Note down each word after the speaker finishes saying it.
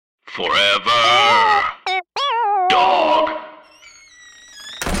Forever. Dog.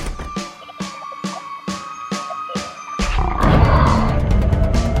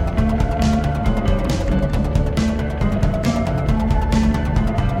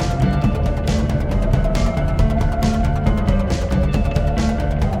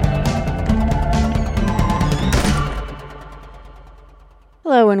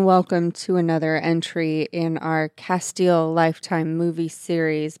 Hello and welcome to another entry in our Castile Lifetime Movie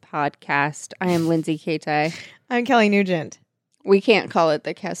Series podcast. I am Lindsay Kate. I'm Kelly Nugent. We can't call it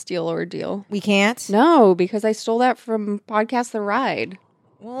the Castile Ordeal. We can't? No, because I stole that from Podcast The Ride.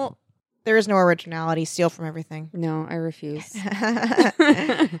 Well, there is no originality. Steal from everything. No, I refuse.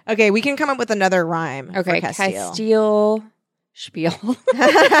 Okay, we can come up with another rhyme Okay, for Castile. Castile Spiel.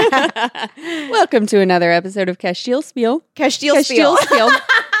 Welcome to another episode of Castile Spiel. Castile Spiel. Spiel.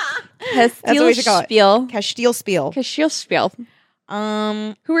 That's what we should call it. Spiel. Castile Spiel. Castile Spiel. Who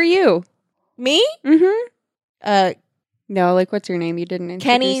Me? are you? Mm-hmm. No, like what's your name? You didn't introduce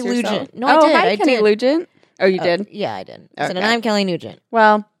Kenny yourself. Lugent. No, I did. Hi, I Kenny did. Lugent. Oh, you did? Yeah, I did. I said, Okay. and I'm Kelly Nugent.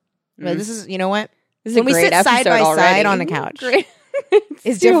 Well, But this is, you know what? this is when a we great sit side episode by already. side on the couch. Great. It's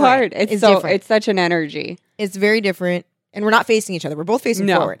It's too different. hard. It's It's so different. it's such an energy. It's very different. And we're not facing each other. We're both facing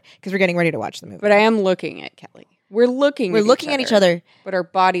No. forward because we're getting ready to watch the movie. But I am looking at Kelly. We're looking at each other. But our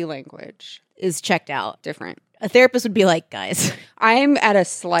body language Is checked out. different. A therapist would be like, guys. I'm at a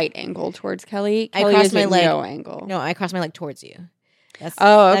slight angle towards Kelly. I Kelly crossed is my at leg. no angle. No, I cross my leg towards you. That's,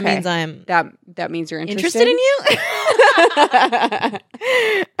 Oh, okay. That means I'm That means you're interested in you.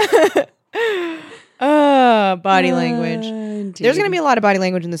 Body language. There's going to be a lot of body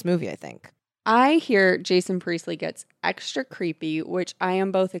language in this movie, I think. I hear Jason Priestley gets extra creepy, which I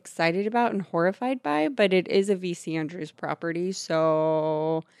am both excited about and horrified by, but it is a V.C. Andrews property,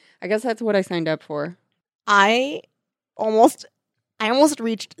 so I guess that's what I signed up for. I almost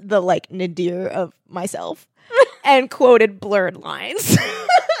reached the nadir of myself and quoted Blurred Lines.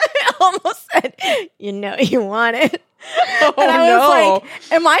 I almost said, "You know you want it." Oh, And I was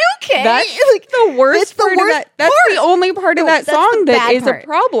like, "Am I okay?" That's the worst it's the part worst of that. That's part. the only part of No, that that's song the that bad is part. a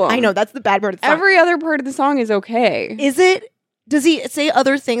problem. I know that's the bad part of the song. Every other part of the song is okay. Is it? Does he say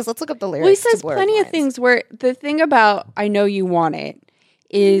other things? Let's look up the lyrics. Well, he to says Blurred plenty of Lines. things where the thing about I Know You Want It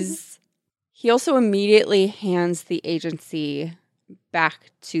is he also immediately hands the agency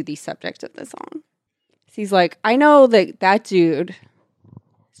back to the subject of the song. So he's like, I know that dude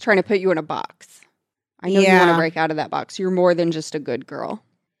is trying to put you in a box. I know you want Yeah. to break out of that box. You're more than just a good girl.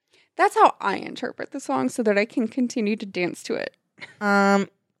 That's how I interpret the song so that I can continue to dance to it.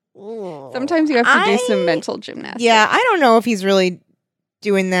 Sometimes you have to do some mental gymnastics. Yeah, I don't know if he's really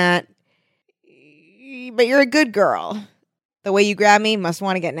doing that. But you're a good girl. The way you grab me must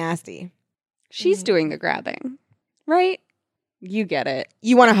want to get nasty. She's doing the grabbing, right? You get it.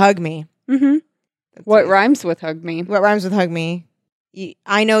 You want to hug me. Mm-hmm. That's What it. rhymes with hug me? What rhymes with hug me?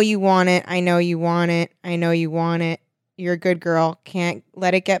 I know you want it. I know you want it. I know you want it. You're a good girl. Can't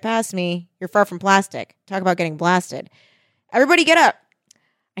let it get past me. You're far from plastic. Talk about getting blasted. Everybody get up.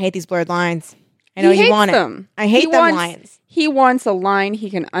 I hate these blurred lines. I know He you hates want them. it. I hate He them wants- lines. He wants a line he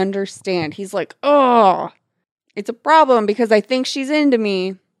can understand. He's like, oh, it's a problem because I think she's into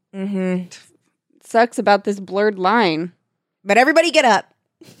me. Mm-hmm. Sucks about this blurred line. But everybody get up.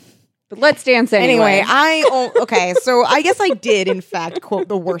 But let's dance anyway. Okay, so I guess I did, in fact, quote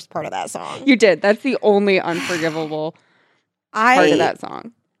the worst part of that song. You did. That's the only unforgivable part of that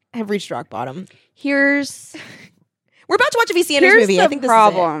song. have reached rock bottom. We're We're about to watch a VC Andrews Here's movie. the I think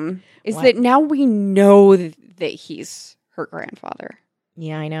problem is What? that now we know that he's her grandfather.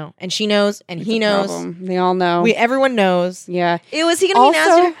 Yeah, I know. And she knows, and It's he a knows. problem. They all know. Everyone knows. Yeah. Was he going to be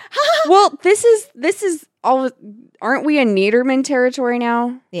Also, nasty? well, this is all. Aren't we in Niederman territory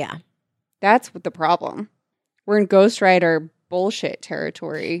now? Yeah. That's what the problem. We're in Ghost Rider bullshit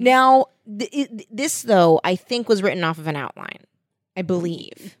territory. Now, this, though, I think was written off of an outline. I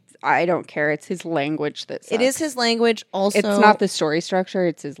believe. I don't care. It's his language that sucks. It is his language. Also, It's not the story structure.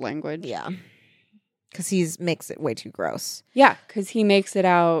 It's his language. Yeah. Because he makes it way too gross. Yeah, because he makes it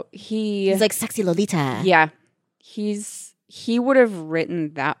out. He's like sexy Lolita. Yeah. He would have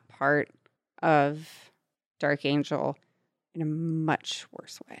written that part of Dark Angel in a much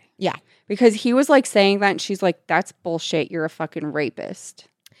worse way. Yeah. Because he was like saying that and she's like, that's bullshit. You're a fucking rapist.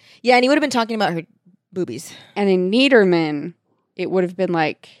 Yeah, and he would have been talking about her boobies. And in Niederman, it would have been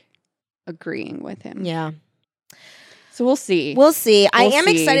like agreeing with him. Yeah. So we'll see. We'll see. I We'll am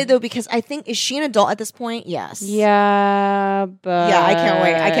see. excited, though, because I think, is she an adult at this point? Yes. Yeah, but... Yeah, I can't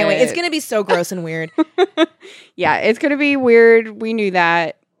wait. I can't wait. It's going to be so gross and weird. Yeah, it's going to be weird. We knew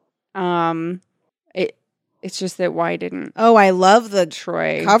that. It's just that why didn't Oh, I love the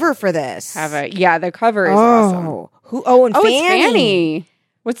Troy cover for this. have a... Yeah, the cover is awesome. And Oh, Fanny. it's Fanny.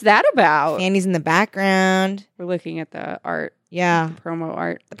 What's that about? Fanny's in the background. We're looking at the art, Yeah. promo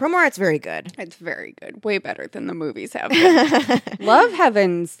art. The promo art's very good. It's very good. Way better than the movies have been. Love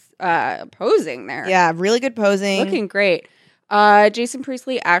Heaven's posing there. Yeah, really good posing. Looking great. Jason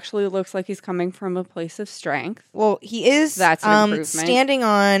Priestley actually looks like he's coming from a place of strength. Well, he is That's an improvement. standing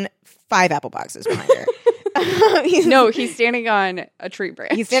on 5 apple boxes behind her. No, he's standing on a tree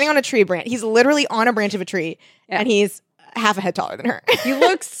branch. He's standing on a tree branch. He's literally on a branch of a tree, and he's half a head taller than her. He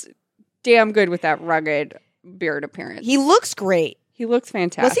looks damn good with that rugged beard appearance. He looks great. He looks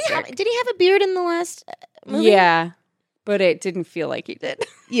fantastic. Did he have a beard in the last movie? Yeah, but it didn't feel like he did.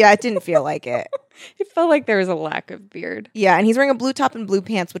 Yeah, it didn't feel like it. It felt like there was a lack of beard. Yeah, and he's wearing a blue top and blue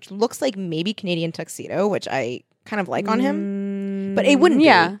pants, which looks like maybe Canadian tuxedo, which I kind of like on him. But it wouldn't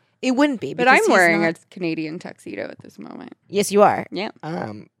Yeah. be. It wouldn't be. But because I'm he's wearing not- a Canadian tuxedo at this moment. Yes, you are. Yeah.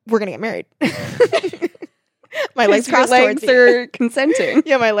 We're going to get married. My legs Your crossed legs towards you. are consenting.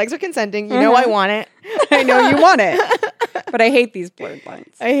 Yeah, my legs are consenting. You know I want it. I know you want it. But I hate these blurred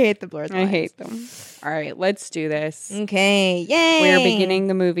lines. I hate the blurred lines. I hate them. All right, let's do this. Okay, yay. We're beginning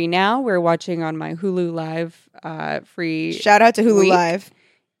the movie now. We're watching on my Hulu Live free Shout out to Hulu week. Live.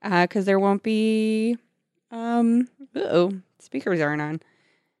 Because there won't be speakers aren't on.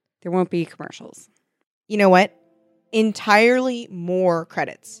 There won't be commercials. You know what? Entirely more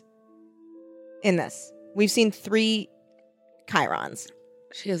credits in this. We've seen 3 chyrons.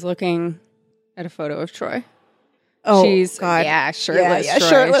 She is looking at a photo of Troy. Oh, She's God. shirtless Yeah, Troy.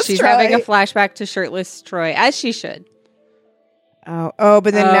 shirtless She's Troy. having a flashback to shirtless Troy, as she should. Oh,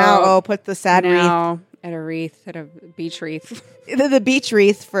 but then now, put the sad now at a beach wreath. wreath. The beach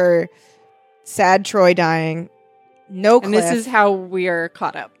wreath for sad Troy dying. No And cliff. this is how we are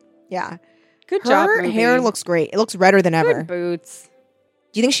caught up. Yeah. Good job, Her movie. hair looks great. It looks redder than ever. Good boots.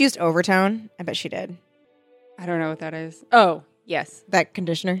 Do you think she used overtone? I bet she did. I don't know what that is. Oh, yes. That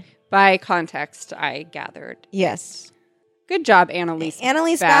conditioner? By context, I gathered. Yes. Good job, Annalise.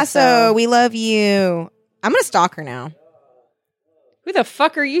 Annalise Basso, we love you. I'm going to stalk her now. Who the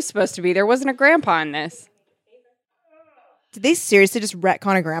fuck are you supposed to be? There wasn't a grandpa in this. Did they seriously just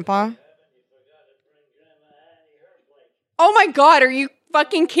retcon a grandpa? Oh my god, are you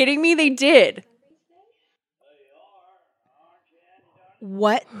fucking kidding me? They did.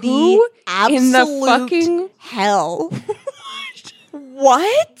 What Who the absolute in the fucking hell?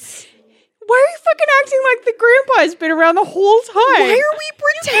 What? Why are you fucking acting like the grandpa has been around the whole time? Why are we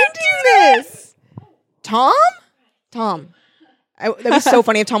pretending this? Tom? That was so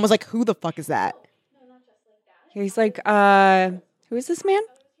funny if Tom was like, who the fuck is that? He's like, who is this man?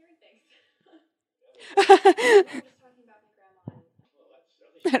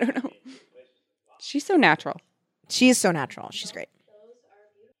 I don't know. She's so natural. She is so natural. She's great.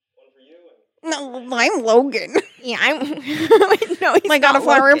 No, I'm Logan. Yeah, I'm. No, he's I got a not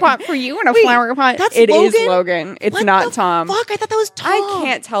flower Logan. pot for you and a Wait, flower pot. that's It is Logan? Logan. It's What not the Tom. Fuck, I thought that was Tom. I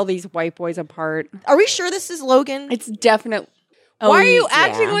can't tell these white boys apart. Are we sure this is Logan? It's definite. Oh, Why are you yeah.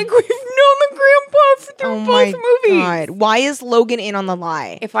 acting like we've known the grandpa through Oh both my movies? God. Why is Logan in on the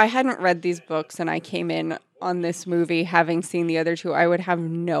lie? If I hadn't read these books and I came in on this movie having seen the other two, I would have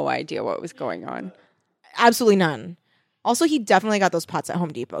no idea what was going on. Absolutely none. Also, he definitely got those pots at Home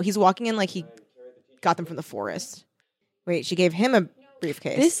Depot. He's walking in like he got them from the forest. Wait, she gave him a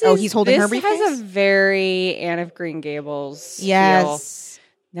briefcase. He's holding her briefcase? This has a very Anne of Green Gables Yes.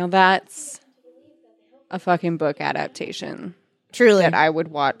 feel. Now that's a fucking book adaptation Truly. that I would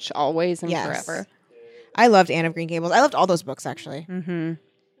watch always and Yes. forever. I loved Anne of Green Gables. I loved all those books, actually.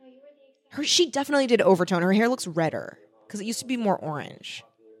 Mm-hmm. She definitely did overtone. Her hair looks redder because it used to be more orange.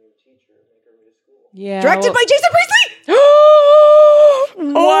 Yeah. Directed by Jason Priestley! Oh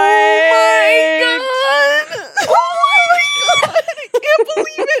my god! I can't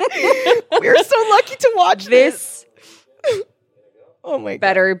believe it! We're so lucky to watch this. This Oh my god!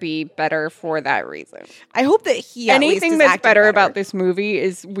 better be better for that reason. I hope that he at least Anything is that's acting better about this movie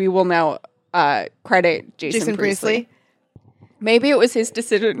is we will now credit Jason Priestley. Maybe it was his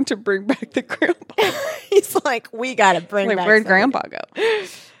decision to bring back the grandpa. He's like, we gotta bring Like, back where'd somebody. grandpa go?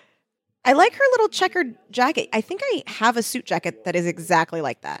 I like her little checkered jacket. I think I have a suit jacket that is exactly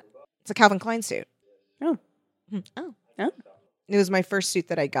like that. It's a Calvin Klein suit. Oh. Oh. Oh. It was my first suit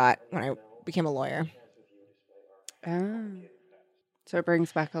that I got when I became a lawyer. Oh. So it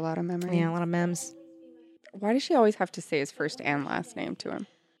brings back a lot of memories. Yeah, a lot of memes. Why does she always have to say his first and last name to him?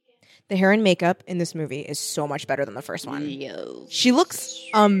 The hair and makeup in this movie is so much better than the first one. Yes. She looks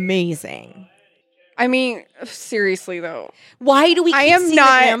amazing. I mean, seriously though, Why do we keep I am seeing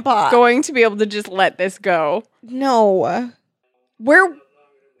not the grandpa? going to be able to just let this go. No. Where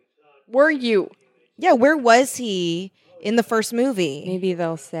were you? Yeah, where was he in the first movie? Maybe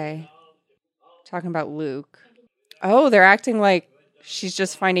they'll say. Talking about Luke. Oh, they're acting like she's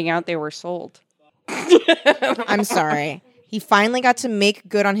just finding out they were sold. I'm sorry. He finally got to make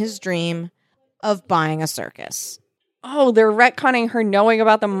good on his dream of buying a circus. Oh, they're retconning her knowing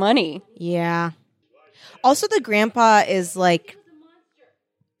about the money. Yeah. Also, the grandpa is like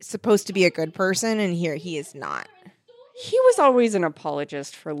supposed to be a good person, and here he is not. He was always an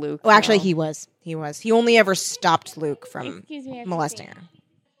apologist for Luke. Oh, actually, though. he was. He was. He only ever stopped Luke from Excuse me. molesting her.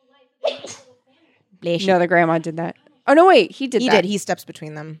 Bless you. No, the grandma did that. Oh no, wait, he did. He that. did. He steps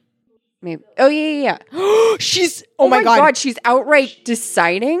between them. Maybe. Oh yeah, yeah. She's. Oh my god, she's outright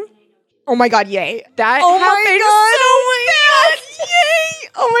deciding. Oh my god! Yay! That Oh my happened god! so Oh my god! Yay!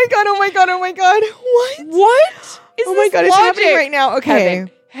 Oh my god! Oh my god! Oh my god! What? What? Is Oh my this god! It's logic? happening right now.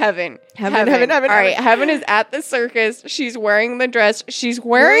 Okay. Heaven. Heaven. All right, Heaven is at the circus. She's wearing the dress. She's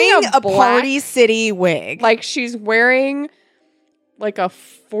wearing a black, Party City wig. like she's wearing like a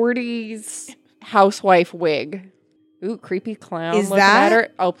 40s housewife wig. Ooh, creepy clown Is looking that- at her.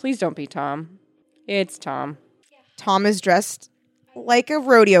 Oh, please don't be Tom. It's Tom. Tom is dressed like a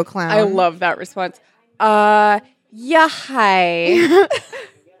rodeo clown. I love that response. Yeah, hi.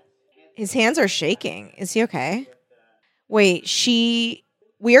 His hands are shaking. Is he okay? Wait,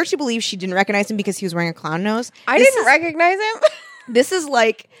 we are to believe she didn't recognize him because he was wearing a clown nose. I This didn't is- recognize him. This is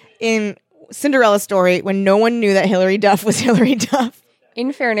like in Cinderella's story when no one knew that Hilary Duff was Hilary Duff.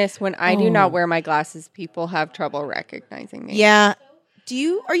 In fairness, when I do not wear my glasses, people have trouble recognizing me. Yeah.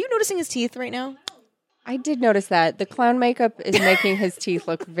 Are you noticing his teeth right now? I did notice that. The clown makeup is making his teeth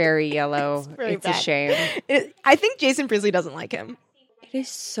look very yellow. very It's a bad. shame. I think Jason Priestley doesn't like him. It is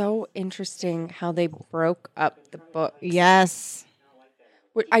so interesting how they broke up the book. Yes.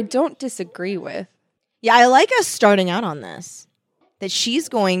 Which I don't disagree with. Yeah, I like us starting out on this. That she's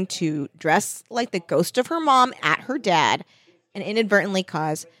going to dress like the ghost of her mom at her dad and inadvertently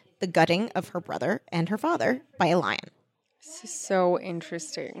cause the gutting of her brother and her father by a lion. This is so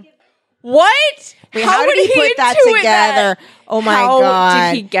interesting. What? Wait, how did he put that intuit together? Oh my How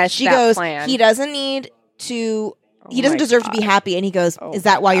god! did he guess She that goes. plan? He doesn't need to. He Oh doesn't my deserve to be God. happy. And he goes, Oh "Is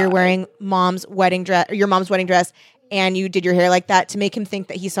that my why you're God. wearing mom's wedding dress or your mom's wedding dress? And you did your hair like that to make him think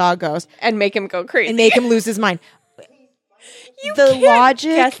that he saw a ghost And make him go crazy. and make him lose his mind." you the can't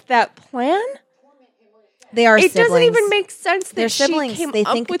logic- guess that plan? They are. It siblings. doesn't even make sense that They're she siblings. came They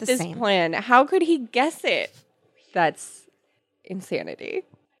up think with the this same. plan. How could he guess it? That's insanity.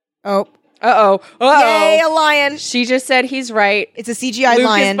 Oh, Uh-oh. yay! A Uh-oh. lion. She just said he's right. It's a CGI Luke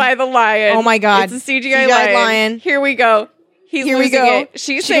lion. is by the lion. Oh my God. It's a CGI, CGI lion. lion. Here we go. He's Here we losing go. it.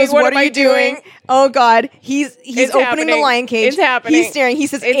 She's She saying, goes, what am I doing? Oh God, he's It's opening the happening. lion cage. It's happening. He's staring. He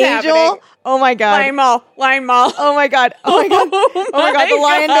says, It's "Angel." happening. Oh my God. Lion mall. Lion mall. Oh my God. Oh my God. Oh Oh my God. The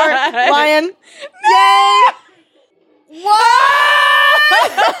lion God. door. Lion. Yay!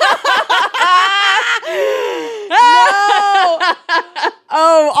 What? No.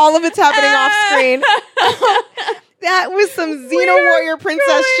 Oh, all of it's happening off screen. That was some Xena warrior princess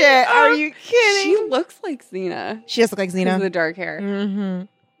going shit. Are up. you kidding? She looks like Xena. She does look like Because of Xena. the dark hair. Mm-hmm.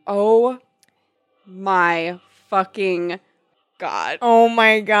 Oh my fucking God. Oh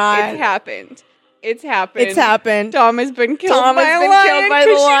my God. It's happened. It's happened. It's happened. Tom has been killed Tom by has a been lion killed by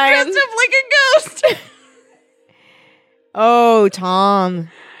the 'cause lion. She dressed up like a ghost. Oh, Tom.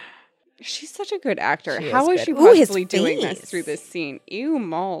 She's such a good actor. She is How is good. she Ooh, his possibly doing this face. through this scene? Ew,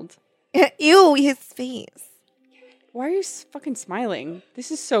 mauled. Ew, his face. Why are you fucking smiling? This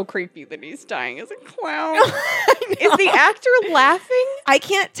is so creepy that he's dying as a clown. Is the actor laughing? I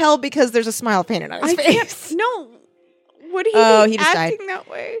can't tell because there's a smile painted on his I can't. face. No. Would he Oh, be he just died. acting that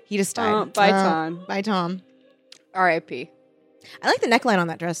way? He just died. Bye, Tom. Bye, Tom. R.I.P. I like the neckline on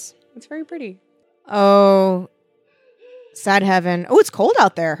that dress. It's very pretty. Oh, sad heaven. Oh, it's cold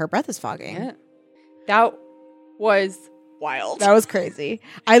out there. Her breath is fogging. Yeah. That was wild. That was crazy.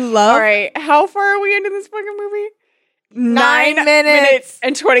 I love. All right. How far are we into this fucking movie? 9 minutes.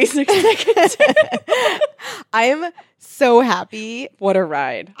 and 26 seconds. I'm so happy. What a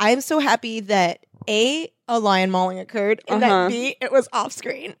ride. I'm so happy that A, lion mauling occurred, and Uh-huh. that B, it was off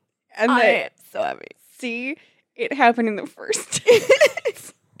screen. And I then am so happy. C, it happened in the first.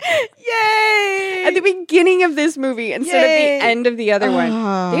 Yay! At the beginning of this movie instead Yay. of the end of the other one. They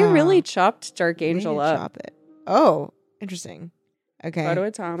Ah. really chopped Dark They Angel did up. chop it. Oh, interesting. Okay. Photo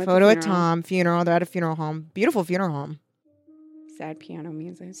of Tom. At the Photo at funeral. Tom. Funeral. They're at a funeral home. Beautiful funeral home. Sad piano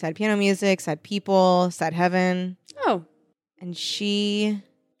music. Sad piano music, sad people, sad heaven. Oh. And she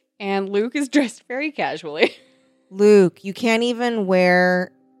And Luke is dressed very casually. Luke, you can't even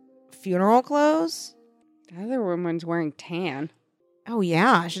wear funeral clothes? The other woman's wearing tan. Oh,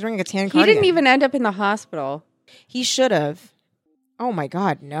 yeah. She's wearing a tan He cardigan. didn't even end up in the hospital. He should have. Oh, my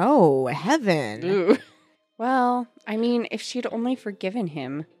God. No. Heaven. Ooh. Well, I mean, if she'd only forgiven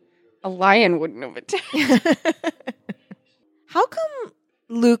him, a lion wouldn't have attacked. How come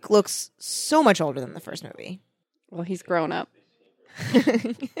Luke looks so much older than the first movie? Well, he's grown up.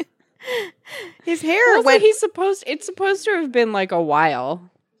 His hair Also, went... it's supposed to have been like a while.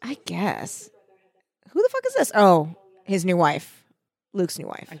 I guess. Who the fuck is this? Oh, his new wife. Luke's new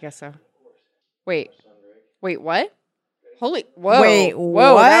wife. I guess so. Wait, what? Holy, whoa. Wait,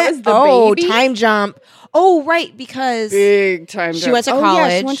 whoa, what? that was the baby? Time jump. Oh, right, because Big time she jump. went to Oh,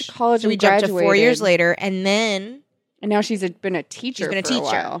 college. yeah, she went to college so we and jumped to 4 graduated. years later, and then And now she's been a teacher She's been a for teacher.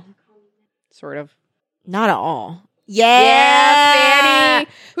 while. Sort of. not at all. Yeah, Fanny.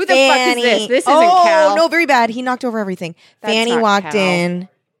 Who the fuck is this? This isn't Cal. No, very bad. He knocked over everything. That's Fanny not walked Cal. in.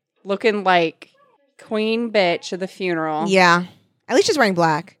 Looking like queen bitch of the funeral. Yeah, at least she's wearing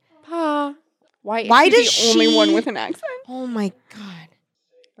black. Pa. Why Why is does she the only she- one with an accent? Oh my God.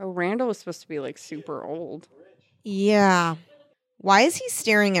 Oh, Randall was supposed to be like super old. Yeah. Why is he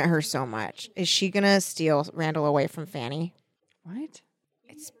staring at her so much? Is she gonna steal Randall away from Fanny? What?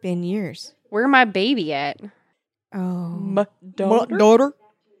 It's been years. Where my baby at? Oh, My daughter.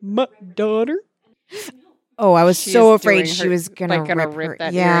 My daughter. Oh, I was She so is doing afraid she her- was gonna, like, gonna rip, rip her.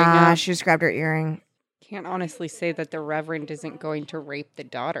 that earring Yeah, out. she just grabbed her earring. Can't honestly say that the Reverend isn't going to rape the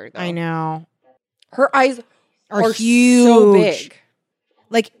daughter, though. I know. Her eyes Are are huge. so big.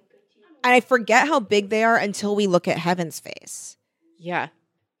 Like, I forget how big they are until we look at Heaven's face. Yeah.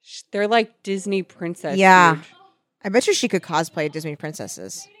 They're like Disney princess. Yeah. huge. I bet you she could cosplay Disney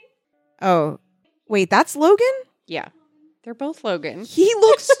princesses. Oh, wait, that's Logan? Yeah. They're both Logan. He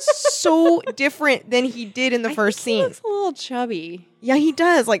looks so different than he did in the I first think he scene. looks a little chubby. Yeah, he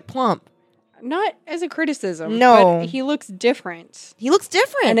does, like plump. Not as a criticism. No. But he looks different. He looks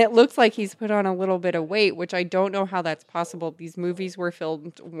different. And it looks like he's put on a little bit of weight, which I don't know how that's possible. These movies were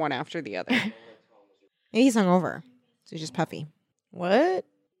filmed one after the other. Maybe he's hungover. So he's just puffy. What?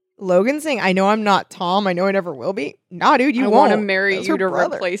 Logan saying, I know I'm not Tom. I know I never will be. Nah, dude, you I won't. want to marry That's you her to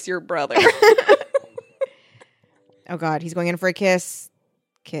brother. replace your brother. Oh, God. He's going in for a kiss.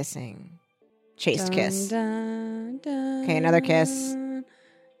 Kissing. Chaste kiss. Okay, another kiss.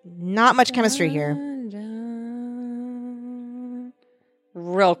 Not much chemistry here.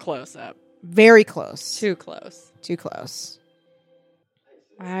 Real close up. Very close. Too close. Too close.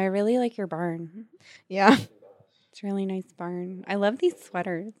 I really like your barn. Yeah. It's a really nice barn. I love these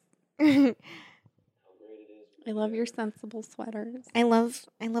sweaters. I love your sensible sweaters. I love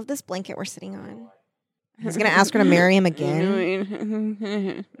this blanket we're sitting on. He's going to ask her to marry him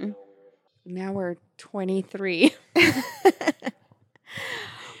again. Now we're 23.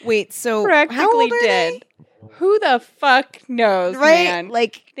 Wait, so Practically how old are dead. they? Who the fuck knows, Right? man?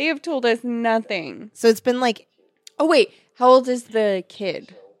 Like, They have told us nothing. so it's been like, Oh, wait. How old is the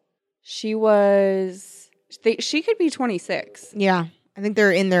kid? She could be 26. yeah, I think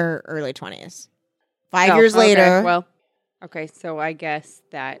they're in their early 20s. 5 Oh, years okay. later. Well, okay. So I guess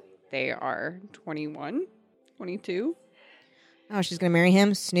that they are 21, 22. Oh, she's going to marry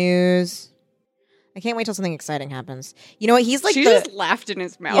him? Snooze. I can't wait till something exciting happens. You know what? He's like She the... just laughed in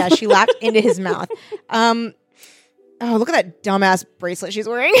his mouth. Yeah, she laughed into his mouth. Oh, look at that dumbass bracelet she's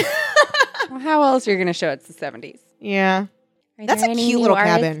wearing. Well, how else are you going to show it's the 70s? Yeah. Are That's there a any cute new little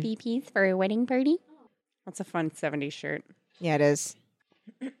cabin. RSVPs for a wedding party? That's a fun 70s shirt. Yeah, it is.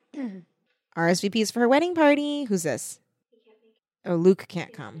 RSVPs for her wedding party. Who's this? Oh, Luke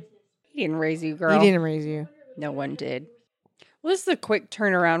can't come. He didn't raise you, girl. He didn't raise you. No one did. Well, this is a quick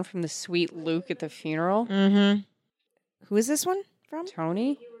turnaround from the sweet Luke at the funeral. Mm-hmm. Who is this one from?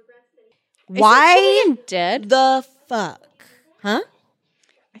 Tony? Why Is Jillian dead? the fuck? Huh?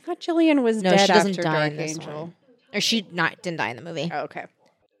 I thought Jillian was No, dead she doesn't after die Dark in this Angel. one. Or she didn't die in the movie. Oh, okay.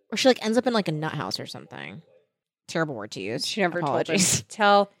 Or she like ends up in like a nut house or something. Terrible word to use. She never Apologies. told him.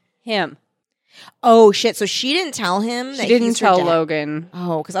 Tell him. Oh shit! So she didn't tell him. She that didn't he's her tell dad. Logan.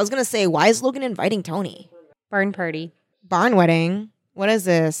 Oh, because I was gonna say, why is Logan inviting Tony? Barn party. Barn wedding. What is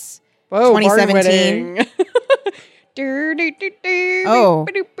this? Whoa, 2017? barn wedding. Oh.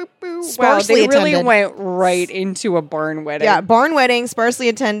 Wow, Sparsely they really attended. went right into a barn wedding. Yeah, barn wedding, sparsely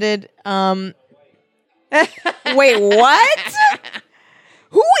attended. Wait, what?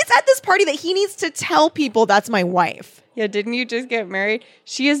 Who is at this party that he needs to tell people that's my wife? Yeah, didn't you just get married?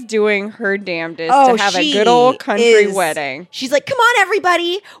 She is doing her damnedest Oh, to have a she good old country is- wedding. She's like, come on,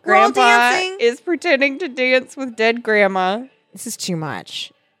 everybody. We're all Grandpa dancing. is pretending to dance with dead grandma. This is too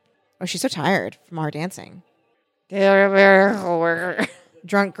much. Oh, she's so tired from our dancing. Yeah,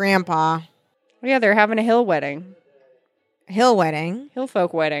 Drunk grandpa. they're having a hill wedding. Hill wedding. Hill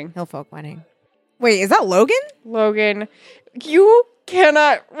folk wedding. Hill folk wedding. Wait, is that Logan? Logan, you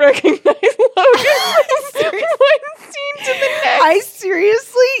cannot recognize Logan from one scene to the next. I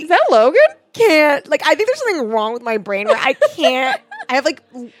seriously Is that Logan? can't. Like, I think there's something wrong with my brain where I can't. I have like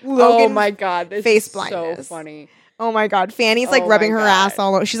Logan. Oh my god, this face is blindness. so funny. Oh my god, Fanny's like Oh rubbing my her God. ass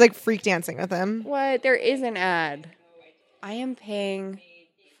all over. She's like freak dancing with him. What? There is an ad. I am paying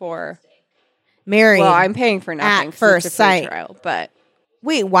for. Mary. Well, I'm paying for nothing. At 'cause first it's a free sight. trial, but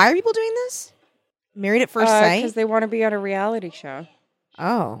Wait, why are people doing this? Married at first because sight? they want to be on a reality show.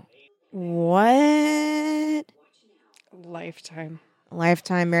 Oh. What? Lifetime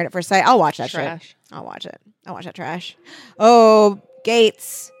Lifetime Married at First Sight. I'll watch that shit. trash. I'll watch it. I'll watch that trash. Oh,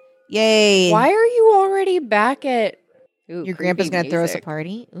 Gates. Yay. Why are you already back at? Ooh, Your grandpa's creepy going to throw us a music.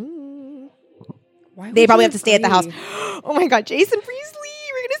 party? Ooh. Why They would probably you have to stay at the house. agree? Oh my god, Jason Priestley.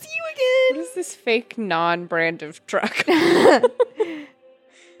 We're going to see What you is this fake non-brand of truck? again.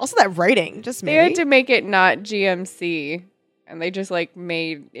 Also, that writing. Just They maybe. had to make it not GMC, and they just like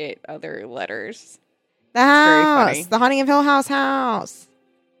made it other letters. The very house. funny. The Haunting of Hill House house.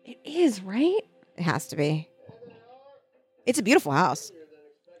 It is, right? It has to be. It's a beautiful house.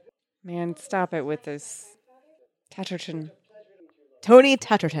 Man, stop it with this. Tatterton. Tony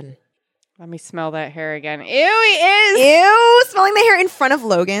Tutterton. Let me smell that hair again. Ew, he is. Ew, smelling the hair in front of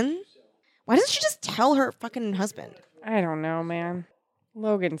Logan. Why doesn't she just tell her fucking husband? I don't know, man.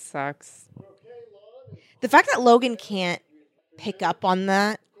 Logan sucks. The fact that Logan can't pick up on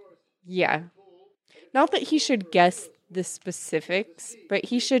that. Yeah. Not that he should guess the specifics, but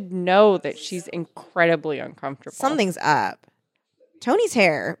he should know that she's incredibly uncomfortable. Something's up. Tony's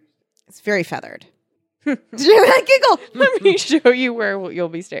hair is very feathered. Did you hear that giggle? Let me show you where you'll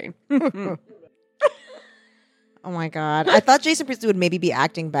be staying. Oh my god. I thought Jason Priestley would maybe be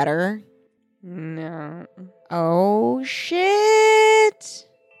acting better. No. Oh shit.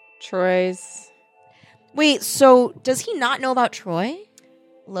 Troy's. Wait, so does he not know about Troy?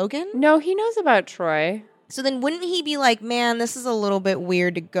 Logan? No, he knows about Troy. So then wouldn't he be like, man, this is a little bit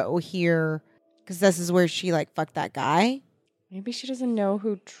weird to go here because this is where she like fucked that guy? Maybe she doesn't know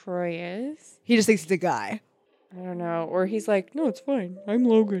who Troy is. He just thinks he's a guy. I don't know. Or he's like, no, it's fine. I'm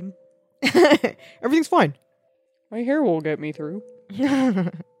Logan. Everything's fine. My hair will get me through.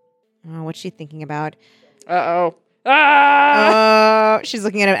 Oh, what's she thinking about? Uh-oh. Ah! Oh, she's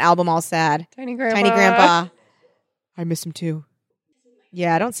looking at an album all sad. Tiny Grandpa. Tiny Grandpa. I miss him too.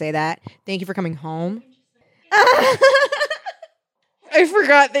 Yeah, don't say that. Thank you for coming home. I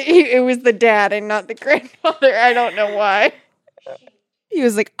forgot that it was the dad and not the grandfather. I don't know why. He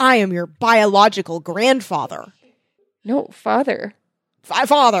was like, I am your biological grandfather. No, father.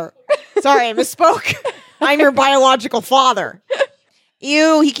 Father. Sorry, I misspoke. I'm your biological father.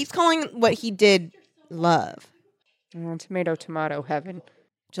 Ew, he keeps calling what he did love. Oh, tomato heaven.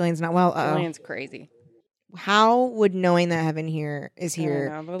 Jillian's not well. Uh-oh. Julian's crazy. How would knowing that heaven here is I don't here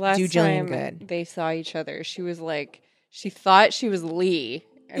know. The last do Jillian time good? they saw each other, she was like, she thought she was Lee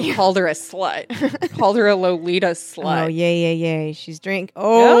and called her a slut. Called her a Lolita slut. Oh, yay. She's drink. No,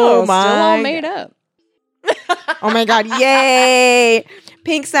 Oh, my. still all made up. Oh, my God. Yay.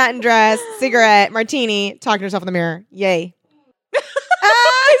 Pink satin dress, cigarette, martini, talking to herself in the mirror. Yay. This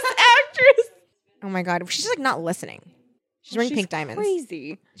actress. Oh, my God. She's like not listening. She's wearing pink diamonds.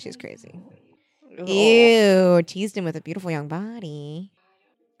 Crazy. She's crazy. Ugh. Ew. Teased him with a beautiful young body.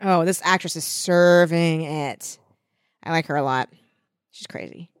 Oh, this actress is serving it. I like her a lot. She's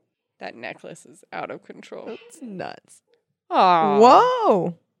crazy. That necklace is out of control. It's nuts. Aw.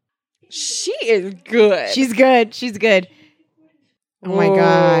 Whoa. She is good. She's good. She's good. Oh my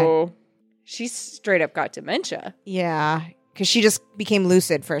God. Whoa. She straight up got dementia. Yeah. Because she just became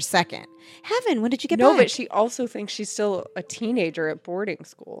lucid for a second. Heaven, when did you get No, back? but she also thinks she's still a teenager at boarding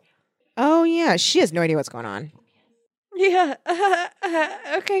school. Oh, yeah. She has no idea what's going on. Yeah.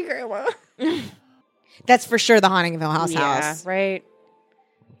 Okay, Grandma. That's for sure the Haunting of Hill House Yeah, house. right.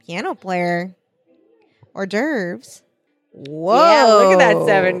 Piano player. Hors d'oeuvres. Whoa. Yeah, look at that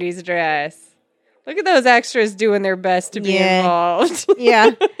 70s dress. Look at those extras doing their best to be Yeah. involved.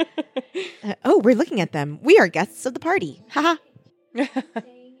 Yeah. Oh, we're looking at them. We are guests of the party. Haha.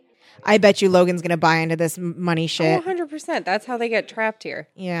 I bet you Logan's going to buy into this money shit. 100%. That's how they get trapped here.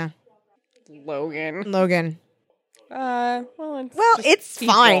 Yeah. Logan. Logan. Well, just It's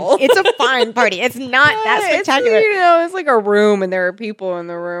people. fine. It's a fine party. It's not that It's, spectacular. it's like a room and there are people in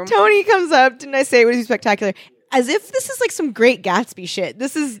the room. Tony comes up. Didn't I say it was spectacular? As if this is like some Great Gatsby shit.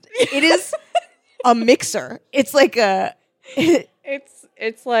 It is a mixer. It's like a.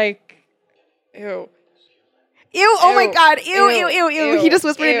 It's like Ew. Ew, oh my Ew, God. Ew, ew, ew, ew, ew. He just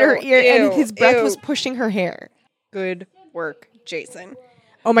whispered into her ew, ear and ew, his breath ew. was pushing her hair. Good work, Jason.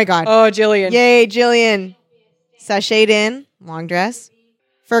 Oh my God. Oh, Jillian. Yay, Jillian. Sashayed in, long dress,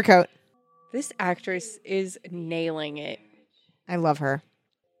 fur coat. This actress is nailing it. I love her.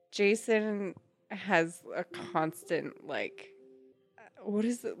 Jason has a constant, like, what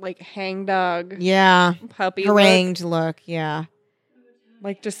is it? Like, hangdog Yeah. puppy look. Harangued look. Yeah.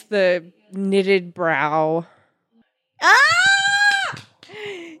 Like, just the knitted brow. Ah!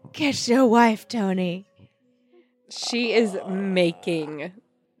 Get your wife, Tony. She is making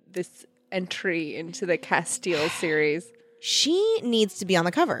this entry into the Castile series. She needs to be on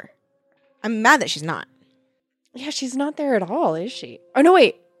the cover. I'm mad that she's not. Yeah, she's not there at all, is she? Oh, no,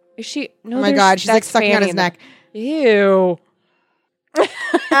 wait. Is she? No, Oh my God, she's like sucking on his neck. Ew.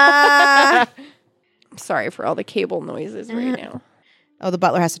 Ah. I'm sorry for all the cable noises right now. Oh, the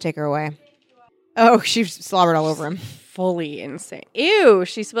butler has to take her away. Oh, she slobbered all over him. Fully insane. Ew,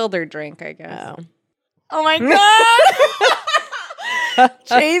 she spilled her drink, I guess. Oh my God.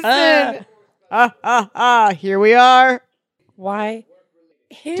 Jason. Here we are. Why?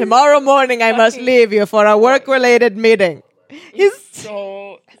 Tomorrow morning, I must leave you for a work-related meeting. He's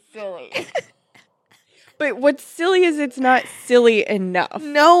so silly. But what's silly is it's not silly enough.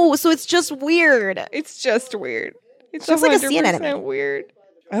 no, so it's just weird. It's just weird. It's Just like a sea 100% anemone. weird.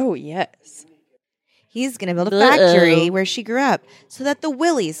 Oh, yes. He's gonna build a Uh-oh. factory where she grew up, so that the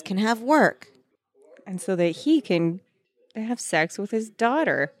Willies can have work. And so that he can have sex with his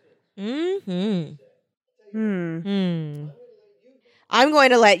daughter. Hmm. Hmm. I'm going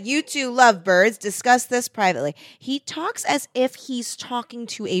to let you two lovebirds discuss this privately. He talks as if he's talking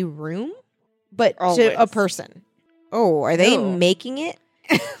to a room, but Always. to a person. Oh, are they Oh. making it?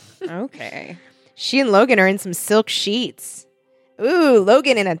 Okay. She and Logan are in some silk sheets. Ooh,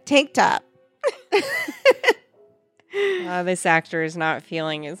 Logan in a tank top. This actor is not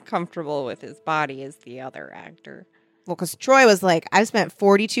feeling as comfortable with his body as the other actor. Well, because Troy was like, I've spent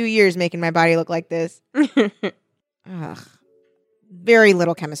 42 years making my body look like this. Ugh. Very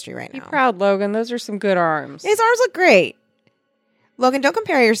little chemistry right Be now. proud, Logan. Those are some good arms. His arms look great. Logan, don't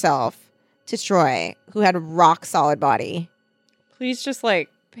compare yourself to Troy, who had a rock solid body. Please just like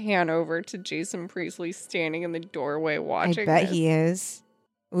pan over to Jason Priestley standing in the doorway watching. I bet this. he is.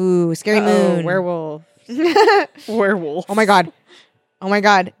 Ooh, scary Uh-oh, moon. werewolf. Oh Werewolf. my God. Oh my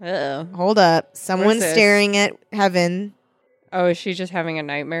God. Uh-oh. Hold up. Someone's this? staring at heaven. Oh, is she just having a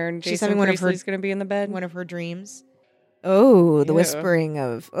nightmare and She's Jason having one of her- Priestley's going to be in the bed? One of her dreams. Oh, the Ew. whispering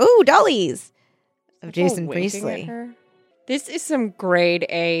of, oh, dollies of People Jason winking at Priestley. her? This is some grade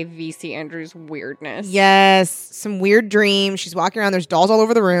A VC Andrews weirdness. Yes. Some weird dream. She's walking around. There's dolls all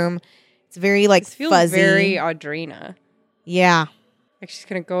over the room. It's very like This feels fuzzy. very Audrina. Yeah. Like she's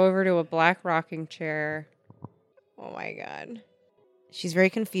going to go over to a black rocking chair. Oh my God. She's very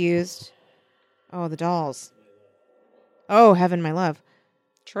confused. Oh, the dolls. Oh, heaven, my love.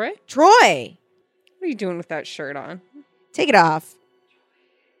 Troy? Troy, What are you doing with that shirt on? take it off.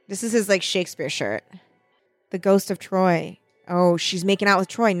 This is his like Shakespeare shirt. The ghost of Troy. Oh, she's making out with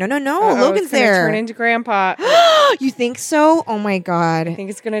Troy. No, Uh-oh, Logan's it's gonna there. Turn into Grandpa. You think so? Oh my I God. think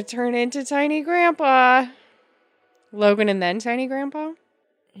it's going to turn into Tiny Grandpa. Logan and then Tiny Grandpa?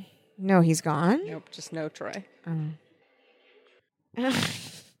 No, he's gone. Nope, just no Troy. Oh.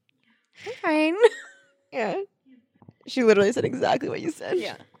 Fine. Yeah. She literally said exactly what you said.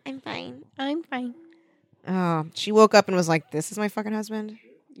 Yeah. I'm fine. I'm fine. Oh, she woke up and was like, this is my fucking husband?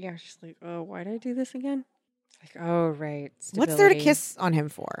 Yeah, she's like, oh, why did I do this again? It's like, oh, right. What's there to stability. kiss on him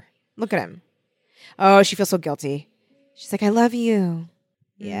for? Look at him. Oh, she feels so guilty. She's like, I love you.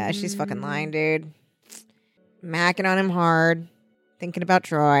 Yeah, she's fucking lying, dude. Macking on him hard. Thinking about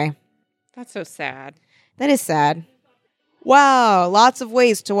Troy. That's so sad. That is sad. Wow, lots of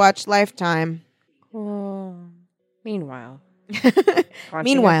ways to watch Lifetime. Oh. Meanwhile. Haunting of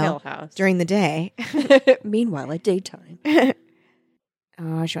Meanwhile, Hill House. during the day. Meanwhile, at daytime.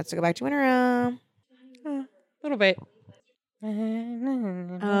 Oh, she wants to go back to Winter. A little bit.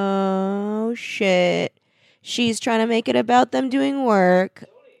 Oh, shit. She's trying to make it about them doing work.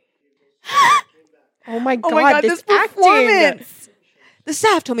 Oh my god, Oh my God, this this acting. performance. The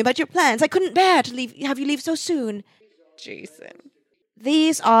staff told me about your plans. I couldn't bear to have you leave so soon. Jason.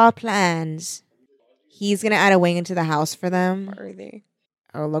 These are plans. He's going to add a wing into the house for them. Are they?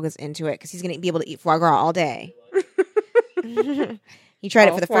 Oh, Logan's into it because he's going to be able to eat foie gras all day. He tried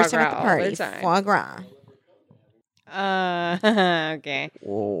it Oh, for the foie first time at the gras all the party. time. Foie gras. Okay.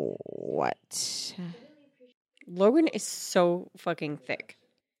 Oh, what? Logan is so fucking thick.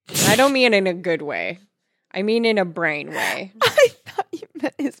 I don't mean in a good way. I mean in a brain way. I thought you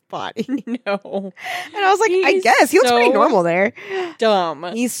his body. No. And I was like, I He's guess. He looks pretty so normal there. Dumb.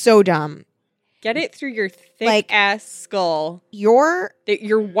 He's so dumb. Get it through your thick Like- ass skull Your that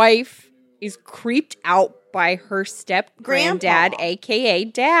your wife is creeped out by her step granddad, Grandpa. aka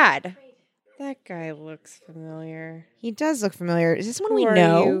dad. That guy looks familiar. he does look familiar. Is this one Who we are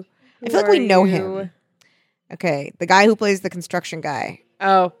know? you? I feel like Who we are know you? him. Okay, the guy who plays the construction guy.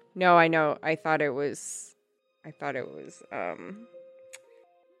 Oh, no, I know. I thought it was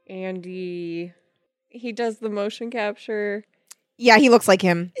Andy. He does the motion capture. Yeah, he looks like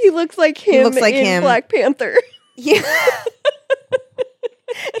him. He looks like him. He looks like in him. Black Panther. Yeah.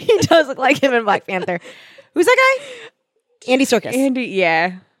 He does look like him in Black Panther. Who's that guy? Andy Serkis. Andy,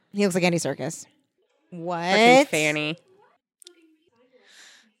 yeah. He looks like Andy Serkis. Fucking What? Fanny.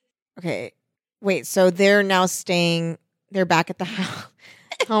 Okay. Wait, so they're now staying, they're back at the house.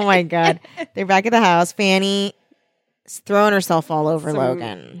 Oh my God. They're back at the house. Fanny is throwing herself all over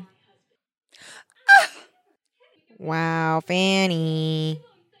Logan. Wow, Fanny.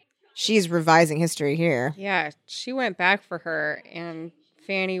 She's revising history here. Yeah, she went back for her, and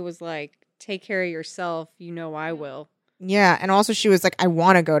Fanny was like, take care of yourself. You know I will. Yeah, and also she was like, I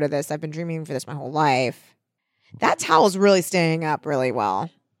want to go to this. I've been dreaming for this my whole life. That towel's really staying up really well.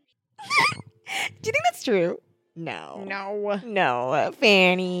 Do you think that's true? No. No.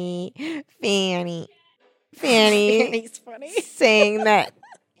 Fanny. Fanny's funny. Saying that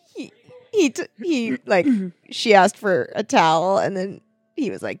he like, she asked for a towel and then he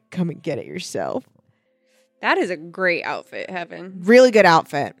was like, come and get it yourself. That is a great outfit, Heaven. Really good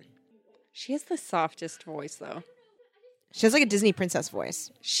outfit. She has the softest voice, though. She has like a Disney princess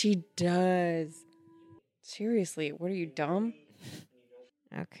voice. She does. Seriously, what are you, dumb?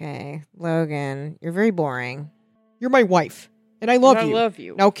 Okay, Logan, you're very boring. You're my wife, and I love I you. love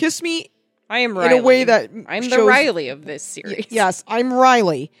you. Now kiss me I am Riley. in a way that I'm the shows- Riley of this series. Yes, I'm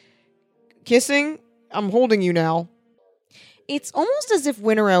Riley. Kissing, I'm holding you now. It's almost as if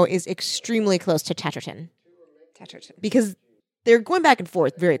Winnow is extremely close to Tatterton Tatterton. because they're going back and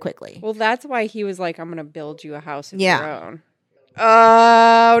forth very quickly. Well, that's why he was like, I'm going to build you a house of Yeah. your own.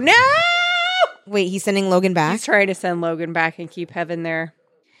 Oh, no! Wait, he's sending Logan back? He's trying to send Logan back and keep Heaven there.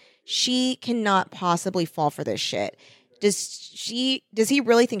 She cannot possibly fall for this shit. Does he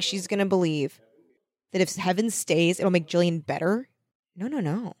really think she's going to believe that if Heaven stays, it'll make Jillian better?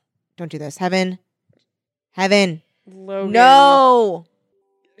 No. Don't do this. Heaven. Logan. No.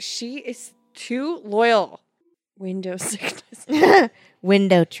 She is too loyal. Window sickness.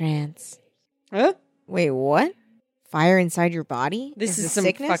 Window trance. Huh? Wait, what? Fire inside your body? This is a some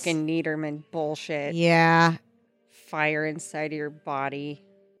sickness? fucking Niederman bullshit. Yeah, Fire inside of your body.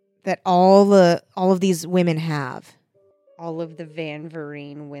 that all of these women have. All of the Van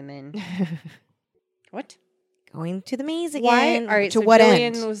Vereen women. What? Going to the maze again. Why? All right, to so what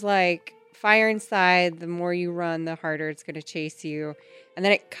Jillian end? was like, fire inside, the more you run, the harder it's going to chase you. And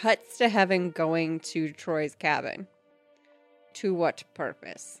then it cuts to Heaven going to Troy's cabin. To what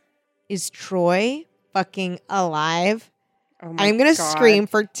purpose? Is Troy fucking alive? Oh my I'm gonna God. scream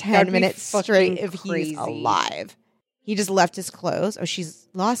for 10 That'd be minutes fucking straight if crazy. he's alive. He just left his clothes. Oh, she's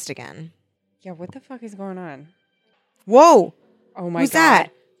lost again. Yeah, what the fuck is going on? Whoa. Oh my Who's God. that?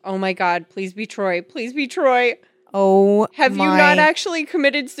 Oh my God. Please be Troy. Please be Troy. Oh, Have you my not actually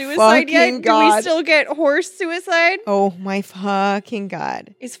committed suicide yet? fucking Do we God. still get horse suicide? Oh my fucking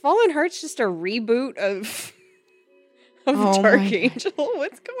God. Is Fallen Hearts just a reboot of Oh Dark my God. Angel?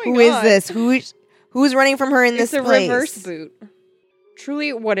 What's going Who on? is this? Who's running from her in It's this a place? reverse boot.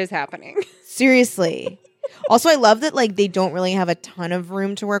 Truly, what is happening? Seriously. Also, I love that like they don't really have a ton of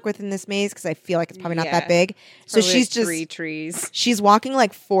room to work with in this maze because I feel like it's probably not Yeah. that big. So Probably she's like just 3 trees. she's walking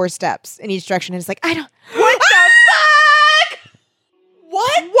like 4 steps in each direction, and it's like I don't. What the fuck?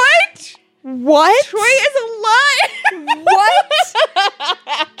 What? What? What? Troy is alive. What?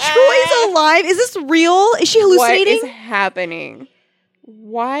 Troy's alive? Is this real? Is she hallucinating? What is happening?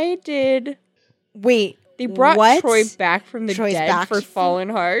 Why did Wait, they brought what? Troy back from the Troy's dead back for from- Fallen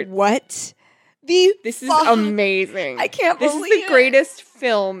Heart? What? The This is fuck? amazing. I can't This is believe the it. greatest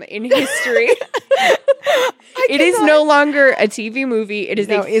film in history. I It is cannot- no longer a TV movie. It is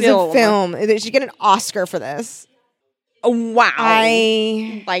no, a it's film. a film. They should get an Oscar for this. Oh,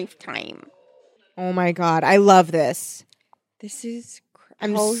 wow. Lifetime. Oh my God, I love this. This is.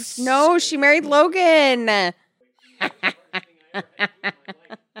 I'm Oh, s- no, she married Logan.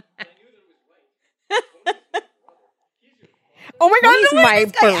 Oh my God, Tony's the way my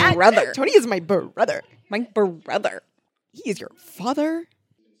this guy acts- brother. Tony is my brother. My brother. He is your father.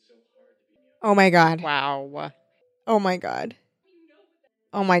 Oh my God. Wow. Oh my God.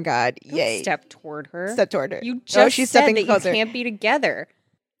 Oh my God. Don't Yay. step toward her. Step toward her. You Oh, just she's said stepping that closer. you can't be together.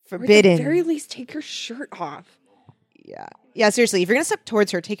 Forbidden. Or at the very least, take your shirt off. Yeah. Yeah, seriously. If you're going to step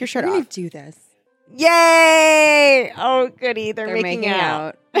towards her, take your shirt We're gonna off. do this. Yay! Oh, goody. They're making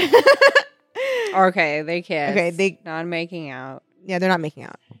out. Okay, they kiss. Okay, they- not making out. Yeah, they're not making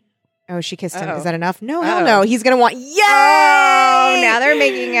out. Oh, she kissed him. Uh-oh. Is that enough? No, hell Uh-oh. no. He's going to want... Yay! Oh, now they're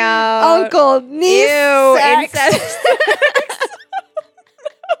making out. Uncle niece Ew, sex. incest.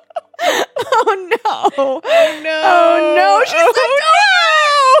 Oh, no. Oh no! Oh, no. She's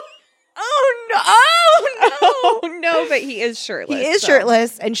Oh, no. Oh, no. Oh no! But he is shirtless. He is so-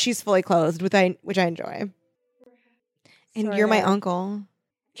 shirtless, and she's fully clothed, which I enjoy. And So, you're my yeah. uncle.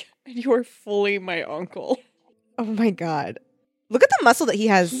 And you're fully my uncle. Oh my God. Look at the muscle that he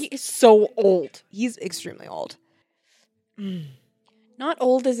has. He is so old. He's extremely old. Not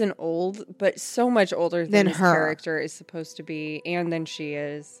old as in old, but so much older Than than his her. character is supposed to be, and than she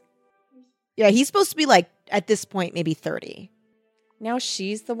is. Yeah, he's supposed to be like, at this point, maybe 30. Now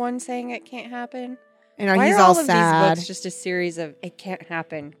she's the one saying it can't happen. And Why he's are all all of sad. these books just a series of "it can't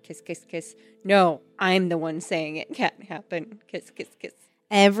happen"? Kiss, kiss, kiss. No, I'm the one saying it can't happen. Kiss, kiss, kiss.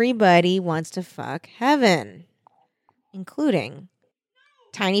 Everybody wants to fuck heaven, including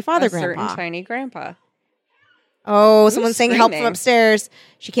Tiny Father A certain Grandpa. tiny grandpa. Oh, Who's someone's saying help from screaming? upstairs.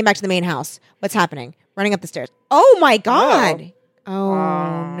 She came back to the main house. What's happening? Running up the stairs. Oh my God. Oh,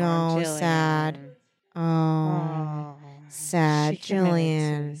 no, Jillian. sad. Oh, Oh, sad. she committed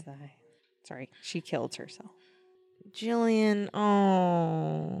Jillian. suicide. Sorry, she killed herself. Jillian.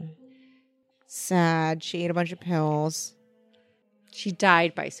 Oh, sad. She ate a bunch of pills. She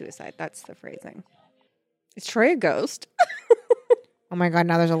died by suicide. That's the phrasing. Is Troy a ghost? Oh my God,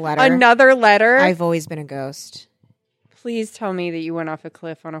 now there's a letter. Another letter? I've always been a ghost. Please tell me that you went off a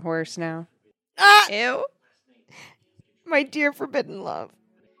cliff on a horse now. Ah, Ew. my dear forbidden love.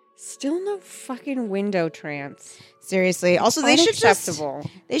 Still no fucking window trance. Seriously. Also, they should just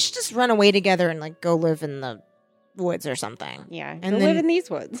Unacceptable. run away together and like go live in the woods or something. Yeah, And go then- live in these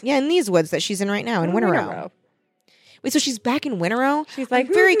woods. Yeah, in these woods that she's in right now in Winterow. Wait, so she's back in Winterow? She's I'm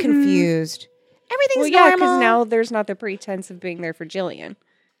like, very "Hmm." confused. Everything's Well, yeah, normal. because now there's not the pretense of being there for Jillian.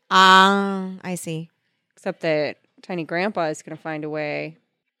 I see. Except that Tiny Grandpa is going to find a way.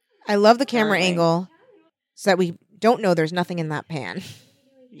 I love the camera Apparently. angle so that we don't know there's nothing in that pan.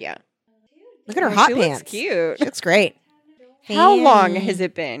 Yeah. Look at her Oh, hot she pants. looks cute. She looks great. How long Fanny. has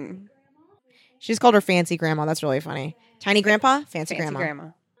it been? She's called her Fancy Grandma. That's really funny. Tiny Grandpa, Fancy,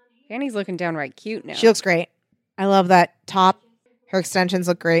 Grandma. Fanny's looking downright cute now. She looks great. I love that top. Her extensions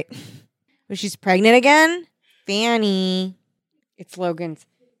look great. When she's pregnant again, Fanny. It's Logan's.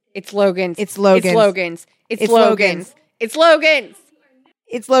 It's Logan's. It's Logan's. It's Logan's. It's It's Logan's. Logan's. It's Logan's.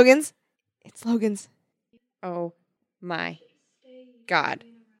 It's Logan's. It's Logan's. Oh my God.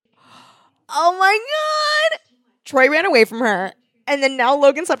 Oh my God. Troy ran away from her. And then now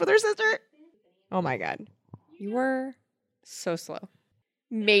Logan slept with her sister. Oh my God. You were so slow.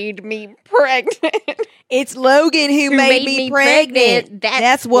 Made me pregnant. It's Logan who made me pregnant.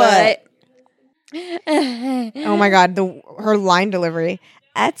 That's what. Oh my God. Her line delivery.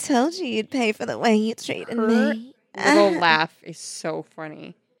 I told you you'd pay for the way you treated Her me. little laugh is so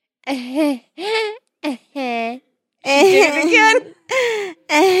funny. She did it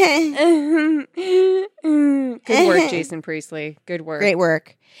Good work, Jason Priestley. Good work. Great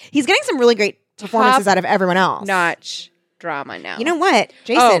work. He's getting some really great performances out of everyone else. Notch drama now. You know what?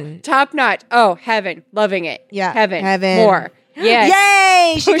 Jason. Oh, top notch. Oh, heaven. Loving it. Yeah, Heaven. heaven. More. Yes.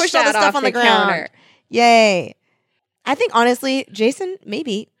 Yay! She Push pushed all the that stuff off on the the ground. counter. Yay! I think honestly, Jason,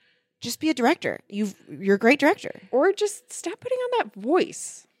 maybe just be a director. You're a great director. Or just stop putting on that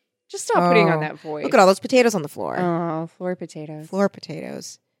voice. Just stop putting on that voice. Look at all those potatoes on the floor. Oh, floor potatoes. Floor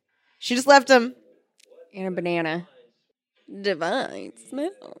potatoes. She just left them. And a banana. Divine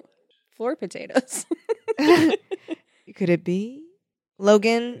smell. Floor potatoes. Could it be?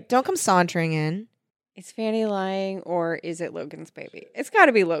 Logan, don't come sauntering in. Is Fanny lying or is it Logan's baby? It's got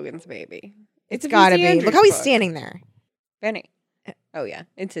to be Logan's baby. It's a gotta V.C. be. Andrews Look how he's book. standing there. Fanny. Oh, yeah.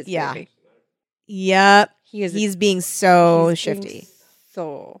 It's his Yeah. baby. Yep. He is. He's being so he's shifty. being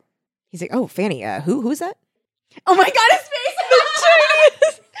So. He's like, oh, Fanny, who's that? Oh my God, his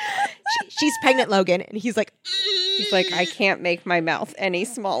face! She's pregnant, Logan. And he's like, He's like, I can't make my mouth any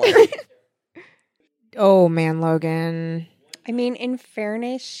smaller. oh man, Logan. I mean, in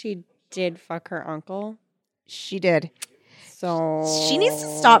fairness, she did fuck her uncle. She did. So. She needs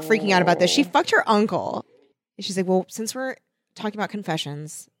to stop freaking out about this. She fucked her uncle. And she's like, well, since we're talking about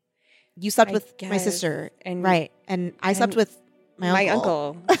confessions, you slept I with my guess. sister. And Right. And I slept and with my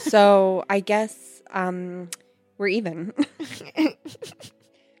uncle. So I guess we're even.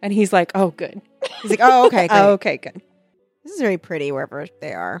 And he's like, oh, good. He's like, oh, okay, great. Oh, okay, good. This is very pretty wherever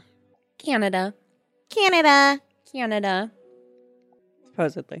they are. Canada. Canada.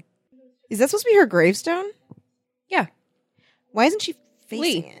 Supposedly. Is that supposed to be her gravestone? Yeah. Why isn't she facing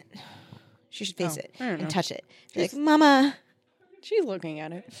Lee. it? She should face it I don't know. and touch it. She's She's- like, Mama. She's looking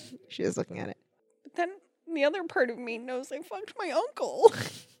at it. She is looking at it. But then the other part of me knows I fucked my uncle.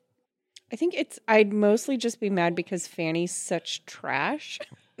 I think I'd mostly just be mad because Fanny's such trash.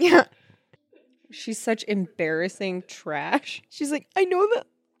 Yeah. She's such embarrassing trash. She's like, I know that,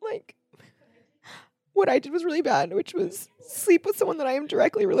 like, what I did was really bad, which was sleep with someone that I am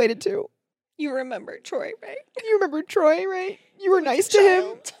directly related to. You remember Troy, right? You remember Troy, right? You were nice to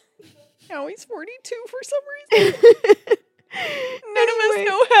him. Now he's 42 for some reason. None of us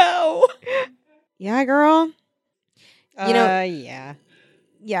know how. Yeah, girl. You know- yeah.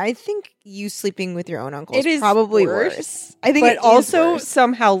 Yeah, I think you sleeping with your own uncle It is is probably worse, worse. I think But it is also worse.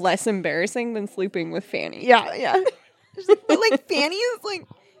 somehow less embarrassing than sleeping with Fanny. Yeah, yeah. But like Fanny is like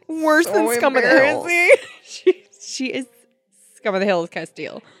worse than Scum of the Hills. She is Scum of the Hills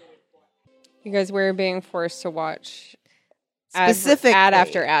Castile. You guys were being forced to watch Specifically, ad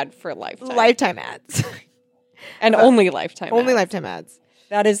after ad for Lifetime. Lifetime ads. And only Lifetime Only ads. Lifetime ads.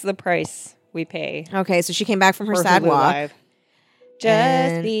 That is the price we pay Okay, so she came back from her for sad Hulu walk. Live. Just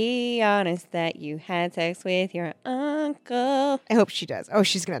And- be honest that you had sex with your uncle. I hope she does. Oh,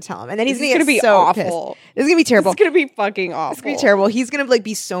 she's gonna tell him, and then he's This gonna is get be so awful. pissed. This is gonna be terrible. It's gonna be fucking awful. It's gonna be terrible. He's gonna like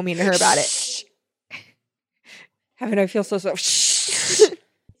be so mean to her about it. Shh. Haven't I feel so Shh.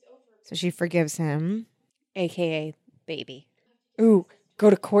 So she forgives him. AKA baby. Ooh, go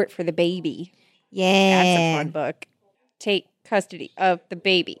to court for the baby. Yeah. That's a fun book. Take custody of the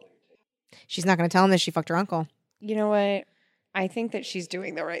baby. She's not gonna tell him that she fucked her uncle. You know what? I think that she's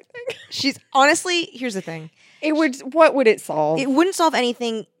doing the right thing. She's honestly. Here's the thing. What would it solve? It wouldn't solve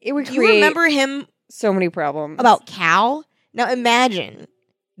anything. It would Do you create remember him so many problems. about Cal? Now imagine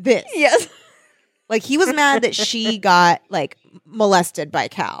this. Yes. Like he was mad that she got like molested by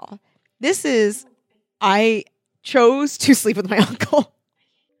Cal. This is I chose to sleep with my uncle.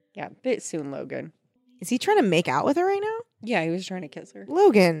 Yeah, bit soon, Logan. Is he trying to make out with her right now? Yeah, he was trying to kiss her.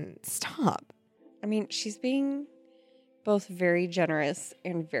 Logan, stop. I mean, she's being both very generous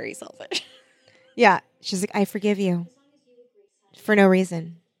and very selfish. Yeah. She's like, I forgive you. For no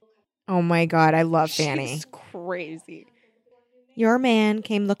reason. Oh my God, I love Fanny. She's crazy. Your man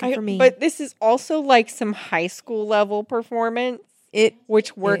came looking for me. But this is also like some high school level performance,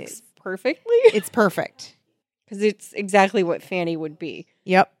 which works is. perfectly It's perfect. because it's exactly what Fanny would be.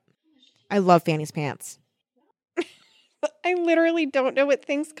 Yep. I love Fanny's pants. I literally don't know what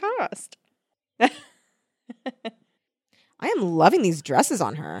things cost. I am loving these dresses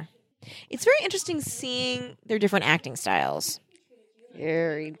on her. It's very interesting seeing their different acting styles.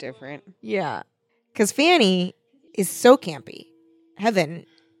 Very different. Yeah. Because Fanny is so campy. Heaven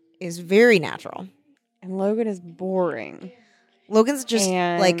is very natural. And Logan is boring. Logan's just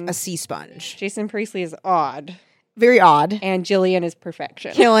like And- a sea sponge. Jason Priestley is odd. Very odd. And Jillian is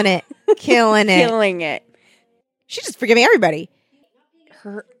perfection. Killing it. Killing it. Killing it. She's just forgiving everybody.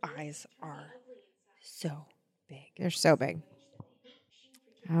 Her eyes are so big. They're so big.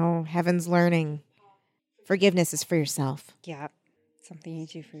 Oh, Heaven's learning. Forgiveness is for yourself. Yeah. Something you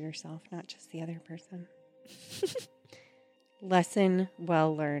do for yourself, not just the other person. Lesson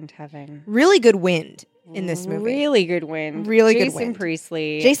well learned, Heaven. Really good wind in this movie. Really good win. Really good Jason wind.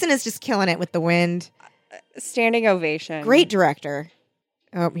 Priestley. Jason is just killing it with the wind. Standing ovation. Great director.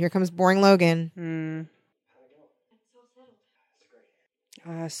 Oh, here comes boring Logan.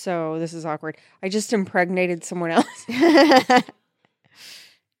 So this is awkward. I just impregnated someone else.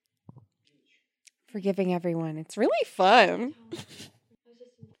 Forgiving everyone. It's really fun.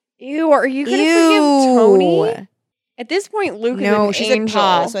 Ew, are you going to forgive Tony? At this point, Luke No, is an she angel. said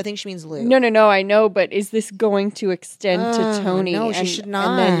Pa, so I think she means Luke. No, I know, but is this going to extend to Tony? no, she should And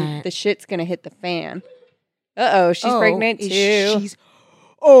then not. the shit's going to hit the fan. Uh-oh, she's pregnant too. She's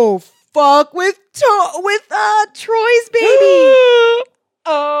fuck with Troy's baby.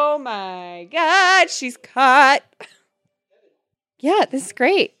 Oh my God, she's caught. Yeah, this is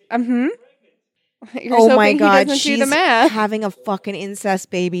great. You're Oh hoping my God, he doesn't she's do the math. having a fucking incest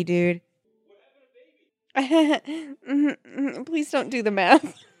baby, dude. Please don't do the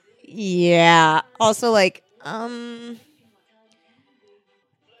math. Yeah. Also, like, hold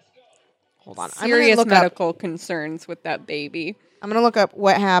on. Serious I'm medical concerns with that baby. gonna look up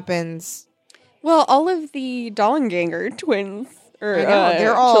what happens. Well, all of the Dollenganger twins or I know,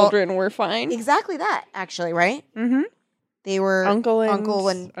 they're all- children were fine. Exactly that, actually, right? Mm-hmm. They were Uncle and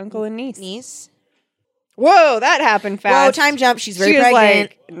uncle and niece. niece. Whoa, that happened fast. Whoa, time jump. She's very she was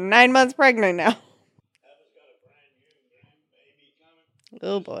pregnant. like 9 months pregnant now.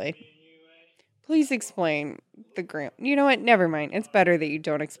 Oh boy. Please explain the grand. You know what? Never mind. It's better that you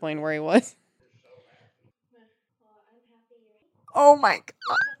don't explain where he was. Oh my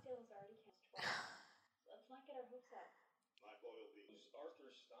god.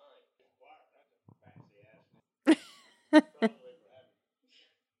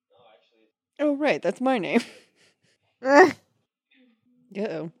 Oh, right. That's my name. Uh-oh.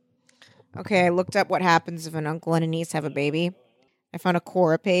 Okay, I looked up what happens if an uncle and a niece have a baby. I found a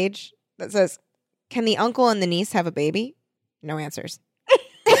Quora page that says, "Can the uncle and the niece have a baby?" No answers.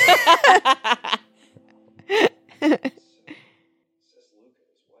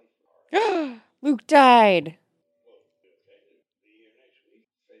 Luke died.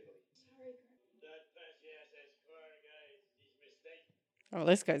 Oh,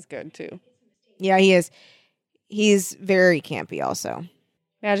 this guy's good too. Yeah, he is. He's very campy also.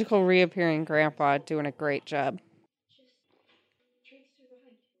 Magical reappearing grandpa doing a great job.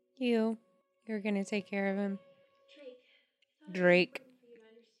 You're gonna take care of him. Drake.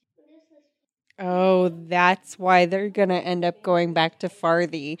 Oh, that's why they're gonna end up going back to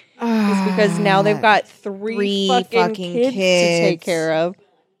Farthie. It's because now they've got three fucking kids to take care of.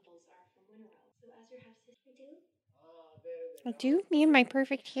 Do you mean my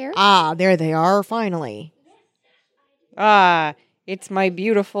perfect hair? Ah, there they are, finally. Ah, it's my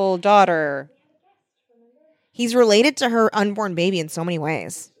beautiful daughter. He's related to her unborn baby in so many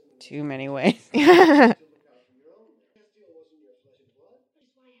ways. Too many ways.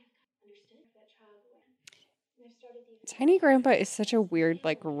 Tiny Grandpa is such a weird,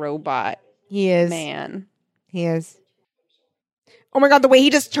 like, robot He is. man. He is. Oh my god, the way he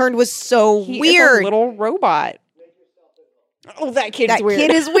just turned was so He weird. is a little robot. Oh, that kid's That weird.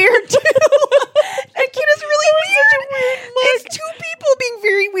 kid is weird too. That kid is really weird. It's two people being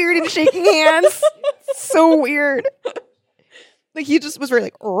very weird and shaking hands. So weird. Like he just was very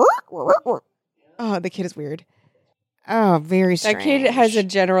like. Oh, the kid is weird. Oh, very strange. That kid has a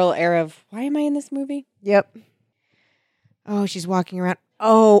general air of, why am I in this movie? Yep. Oh, she's walking around.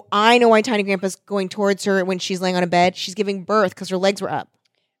 Oh, I know why Tiny Grandpa's going towards her when she's laying on a bed. She's giving birth because her legs were up.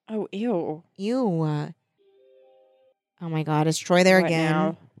 Oh, ew. Ew. Oh my god, is Troy there What again?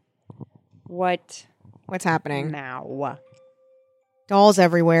 now? What What's happening? now? Dolls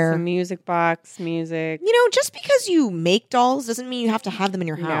everywhere. Some music box, music. You know, just because you make dolls doesn't mean you have to have them in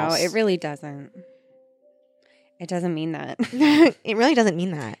your house. No, it really doesn't. It doesn't mean that. It really doesn't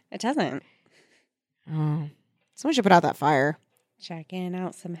mean that. It doesn't. Oh. Someone should put out that fire. Checking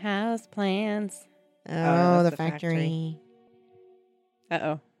out some house plans. Oh, that's the the factory.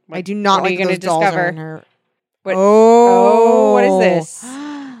 Uh-oh. I do not what are like you those gonna dolls are discover? in her. What- Oh. what is this?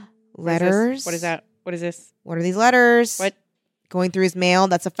 Letters. What is that? What is this? What are these letters? What? Going through his mail.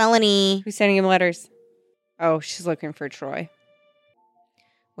 That's a felony. Who's sending him letters? Oh, she's looking for Troy.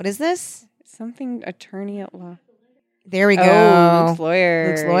 What is this? Something attorney at law. There we go. Oh, Luke's lawyer.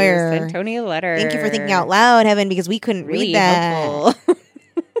 Luke's lawyer. Sent Tony a letter. Thank you for thinking out loud, Heaven, because we couldn't Really read that. helpful.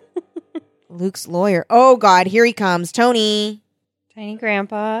 Luke's lawyer. Oh, God. Here he comes. Tony. Tiny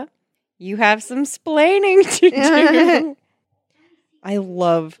Grandpa, you have some splaining to do. I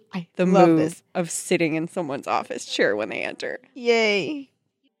love the move this. of sitting in someone's office chair when they enter. Yay.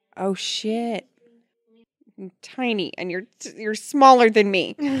 Oh, shit. I'm tiny, and you're smaller than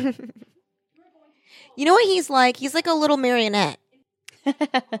me. You know what he's like? He's like a little marionette.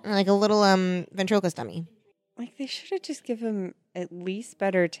 Like a little ventriloquist dummy. Like, they should have just given him at least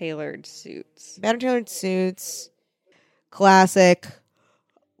better tailored suits. Better tailored suits. Classic.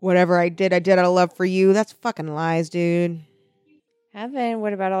 Whatever I did out of love for you. That's fucking lies, dude. Heaven,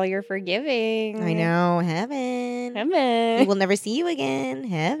 what about all your forgiving? I know. Heaven. Heaven. We will never see you again.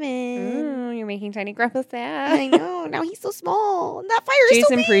 Heaven. Ooh, you're making Tiny Grandpa sad. I know. Now he's so small. And that fire is so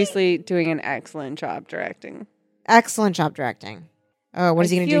Jason big. Priestley doing an excellent job directing. Excellent job directing. Oh, what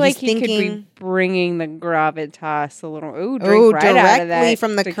is he going to do? I feel like He's he could thinking. be bringing the gravitas a little. Ooh, drink right out of directly that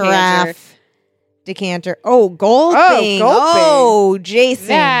from the decanter. carafe decanter. Oh, gulping. gulping. Oh, Jason.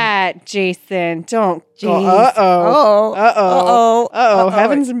 That Jason, don't go. Jeez. Uh oh. Oh. Uh oh.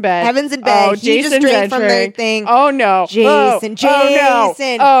 Heaven's in bed. Heaven's in bed. Oh, He just Jason's drank from the entering. thing. Oh no, Jason, Whoa.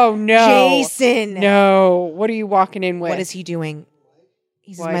 Jason. Oh no, Jason. No. What are you walking in with? What is he doing?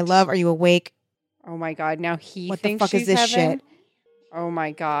 He says, What? "My love, are you awake?" Oh my god! Now he What the thinks fuck is she's this heaven? shit? Oh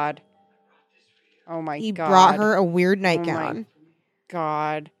my god! Oh my He god! brought her a weird Oh my nightgown.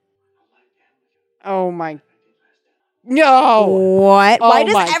 god! Oh my! No! What? Oh Why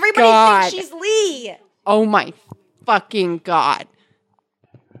does my everybody God. think she's Lee? Oh my fucking god!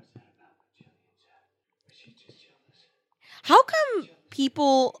 How come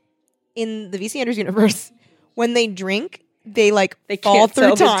people in the VC Andrews universe, when they drink, they They fall can't through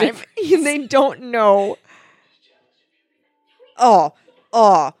tell the time? difference. They don't know. Oh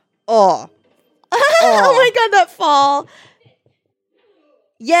my god, that fall.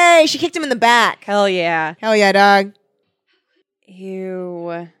 Yay, she kicked him in the back. Hell yeah. Hell yeah, dog.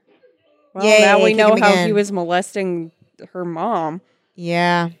 Ew. Well, Yay, now we kick know him how again. he was molesting her mom.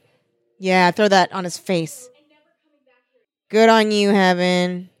 Yeah. Yeah, throw that on his face. Good on you,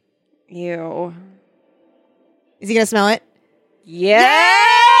 Heaven. Ew. Is he going to smell it? Yeah.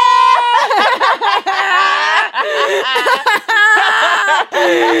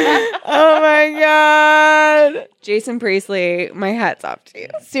 Oh my god. Jason Priestley, my hat's off to you.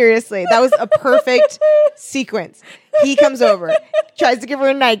 Seriously, that was a perfect sequence. He comes over, tries to give her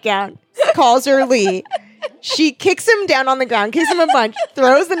a nightgown, calls her Lee. She kicks him down on the ground, kicks him a bunch,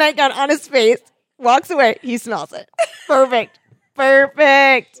 throws the nightgown on his face, walks away. He smells it. Perfect.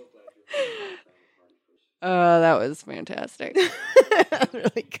 Perfect. Oh, that was fantastic.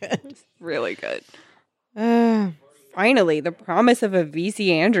 Really good. Really good. Finally, the promise of a VC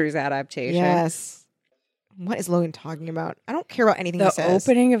Andrews adaptation. Yes. What is Logan talking about? I don't care about anything he The says.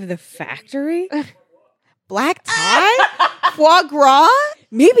 opening of the factory? Black tie? Foie gras?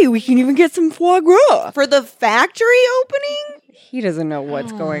 Maybe we can even get some foie gras. For the factory opening? He doesn't know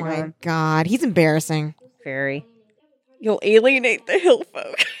what's going Oh my on. god, he's embarrassing. Very. You'll alienate the hill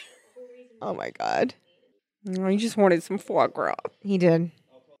folk. Oh my god. I just wanted some foie gras. He did.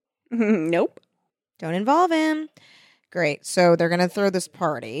 Nope. Don't involve him. Great. So they're gonna throw this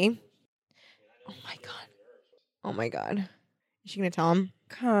party. Oh my god. Oh my god. Is she gonna tell him?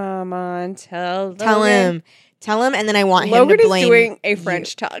 Come on, tell Tell Logan. him. Tell him, and then I want him Logan to is blame doing a you.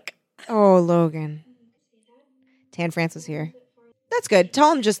 French tuck. Oh, Logan. Tan Francis here. That's good.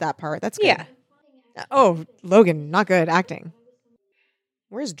 Tell him just that part. That's good. Yeah. Oh, Logan, not good acting.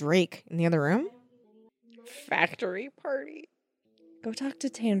 Where's Drake? In the other room? Factory party. Go talk to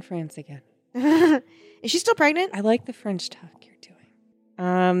Tan France again. Is she still pregnant? I like the French tuck you're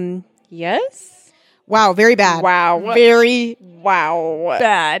doing. Yes? Wow, very bad. Wow. Very Wow.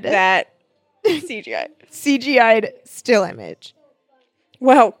 bad. That CGI. CGI'd still image.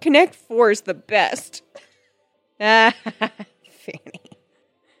 Wow, Connect 4 is the best. Fanny.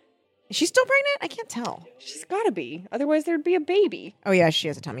 Is she still pregnant? I can't tell. She's gotta be. Otherwise there'd be a baby. Oh, yeah, she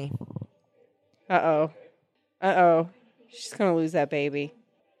has a tummy. Uh-oh. Uh-oh. She's gonna lose that baby.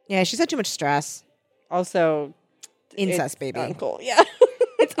 Yeah, she's had too much stress. Also, Incest it's baby. Uncle, yeah.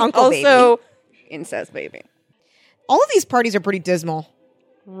 It's uncle baby. Also, incest baby. All of these parties are pretty dismal.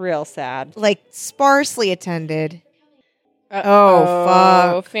 Real sad. Like, sparsely attended. Uh-oh.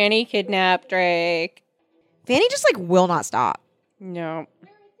 fuck. Fanny kidnapped Drake. Fanny just, will not stop. No.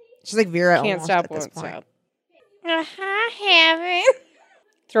 She's like Vera Can't almost stop, at this won't point. stop. Heaven.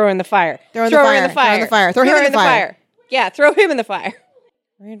 Throw in the fire. Throw in the fire. Throw in the fire. Throw him in the fire. Yeah, throw him in the fire.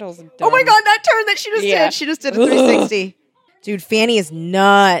 Randall's dumb. Oh my god, that turn that she just Yeah. did. She just did a 360. Dude, Fanny is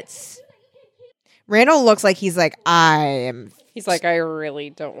nuts. Randall looks like he's like, He's like, I really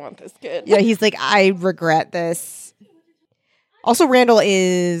don't want this kid. yeah, he's like, I regret this. Also, Randall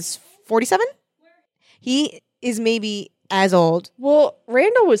is 47. He is maybe as old Well,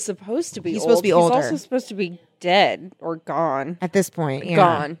 Randall was supposed to be He's old. supposed to be older. He's also supposed to be dead or gone. at this point. Yeah.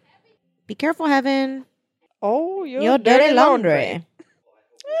 Gone. Be careful, Heaven. Oh, Your dirty laundry.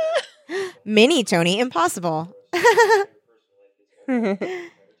 Mini Tony, impossible.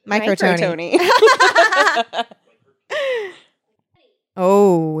 Micro Tony.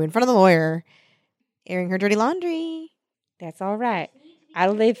 Oh, in front of the lawyer, airing her dirty laundry. That's all right. I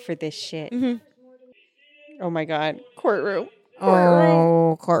live for this shit. Mm-hmm. Oh my god. Courtroom.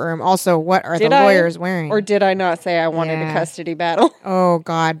 Oh, courtroom. Also, what are Did the I- lawyers wearing? Or did I not say I wanted Yeah. a custody battle? Oh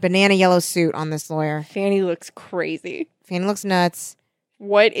God, banana yellow suit on this lawyer. Fanny looks crazy. Fanny looks nuts.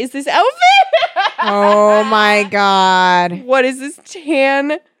 What is this outfit? Oh my God, What is this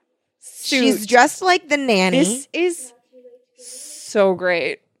tan suit? she's dressed like the nanny. This is so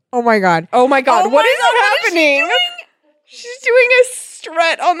great. Oh my God. Oh my god, Oh what my is God, what is she happening? She's doing a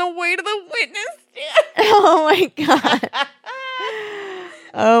strut on the way to the witness stand. Oh my God.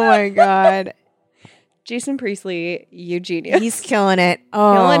 Oh my God. Jason Priestley, you genius. He's killing it.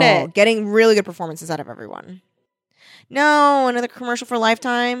 Oh, Killing it. Getting really good performances out of everyone. No, another commercial for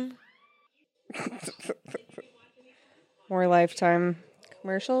Lifetime. More Lifetime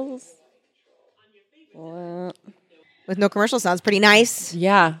commercials. Well, With no commercial sounds pretty nice.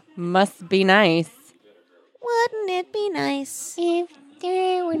 yeah, must be nice. Wouldn't it be nice? If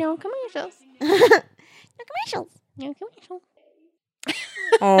there were no commercials. No commercials. No commercials.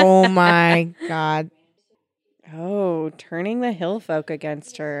 Oh my God. Oh, turning the hill folk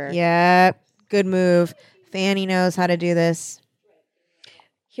against her. Yep. Good move. Fanny knows how to do this.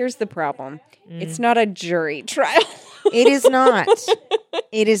 Here's the problem. It's not a jury trial. It is not.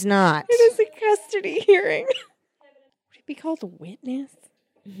 It is not. It is a custody hearing. Would it be called a witness?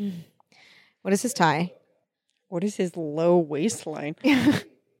 What is his tie? What is his low waistline?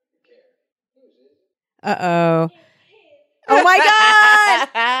 Uh-oh. Oh my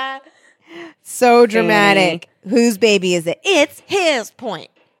God! So dramatic. Whose baby is it? It's his point.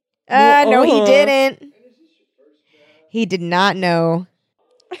 No, he didn't. He did not know.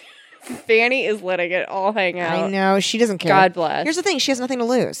 Fanny is letting it all hang out. I know. She doesn't care. God bless. Here's the thing. She has nothing to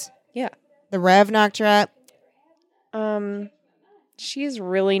lose. Yeah. The Rev knocked her up. She's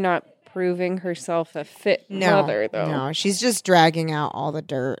really not proving herself a fit mother, though. No, she's just dragging out all the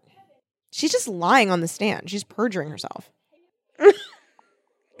dirt. She's just lying on the stand. She's perjuring herself.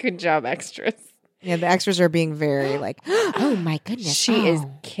 Good job, extras. Yeah, the extras are being very like, oh my goodness. She is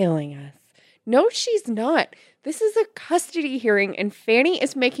killing us. No, she's not. This is a custody hearing, and Fanny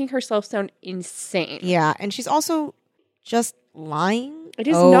is making herself sound insane. Yeah, and she's also just lying. It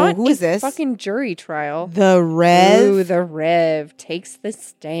is not who a is this? fucking jury trial. The Rev. Ooh, the Rev takes the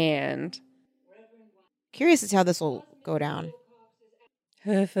stand. Curious as to how this will go down.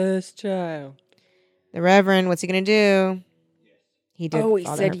 Her first child. The Reverend, what's he going to do? He did. Oh, he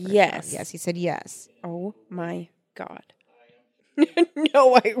father said her first yes. child. Yes, he said yes. Oh my God.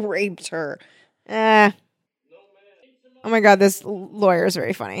 No, I raped her. Oh my God, this lawyer is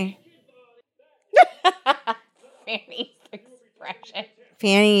very funny. Fanny's expression.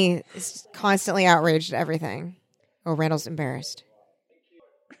 Fanny is constantly outraged at everything. Oh, Randall's embarrassed.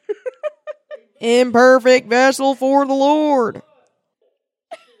 Imperfect vessel for the Lord.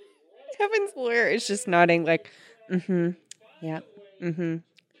 Kevin's lawyer is just nodding like, yep,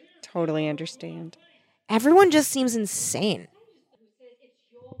 totally understand. Everyone just seems insane.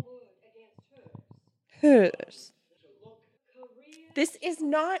 Hers. This is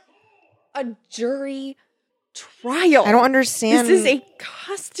not a jury trial. I don't understand. This is a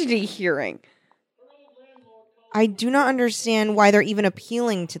custody hearing. I do not understand why they're even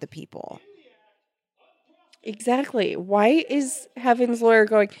appealing to the people. Exactly. Why is Heaven's lawyer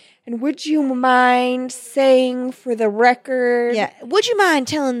going, and would you mind saying for the record? Yeah. Would you mind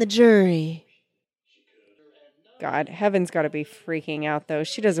telling the jury? God, Heaven's got to be freaking out, though.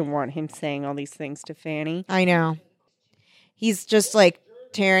 She doesn't want him saying all these things to Fanny. I know. He's just like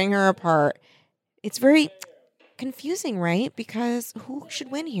tearing her apart. It's very confusing, right? Because who should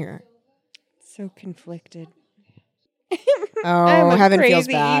win here? So conflicted. Oh, I'm a Heaven crazy feels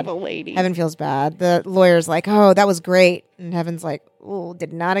bad. evil lady. Heaven feels bad. The lawyer's like, oh, that was great. And Heaven's like, oh,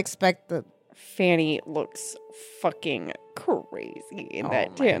 did not expect the... Fanny looks fucking crazy in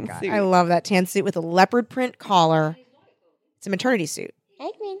that tan God. suit. I love that tan suit with a leopard print collar. It's a maternity suit. Hey,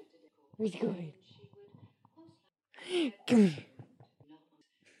 Queen. Where's going? Come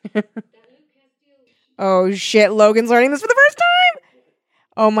here. Oh, shit. Logan's learning this for the first time.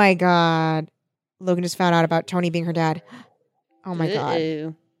 Oh, my God. Logan just found out about Tony being her dad. Oh, my God.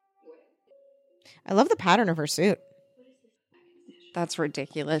 Uh-oh. I love the pattern of her suit. That's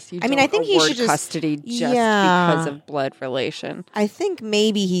ridiculous. I mean, I think he should just... custody just Yeah. because of blood relation. I think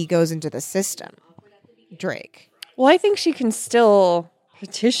maybe he goes into the system. Drake. Well, I think she can still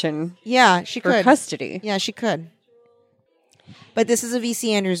petition Yeah, she for could. custody. Yeah, she could. But this is a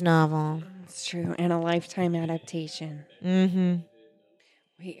V.C. Andrews novel. It's true, and a Lifetime adaptation. Mm-hmm.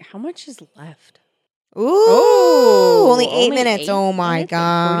 Wait, how much is left? Ooh, only 8 minutes. 8 Oh, my minutes and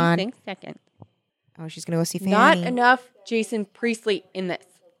God. 46 seconds. Oh, she's going to go see Fanny. Not enough Jason Priestley in this.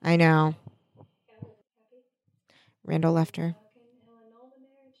 I know. Randall left her.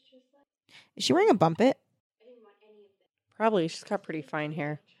 Is she wearing a bumpet? Probably. She's got pretty fine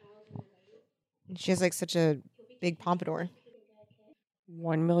hair. She has like such a big pompadour.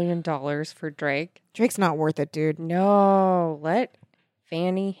 $1 million for Drake. Drake's not worth it, dude. No, let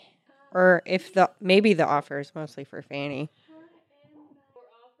Fanny, or if maybe the offer is mostly for Fanny.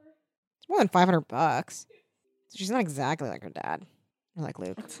 It's more than $500. She's not exactly like her dad. Or like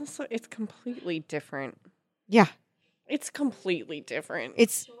Luke. It's completely different. Yeah. It's completely different.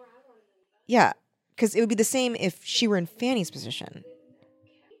 Yeah. Because it would be the same if she were in Fanny's position.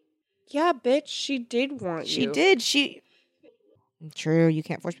 Yeah, bitch, she did want She you. did. True. You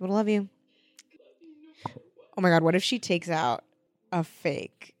can't force people to love you. Oh my God. What if she takes out a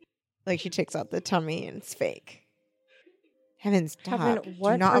fake? Like she takes out the tummy and it's fake. Heavens, stop. Heaven,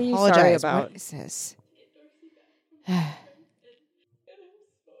 what Do not are you apologize. sorry about? What is this?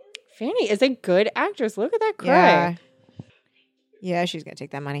 Fanny is a good actress. Look at that cry. Yeah. Yeah, she's going to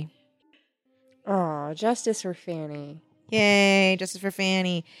take that money. Oh, justice for Fanny. Yay, justice for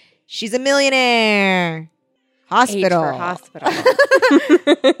Fanny. She's a millionaire. Hospital. H for hospital.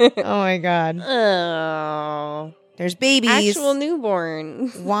 Oh my god. Oh. There's babies. Actual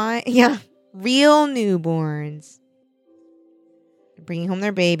newborns. Why? Yeah. Real newborns. They're bringing home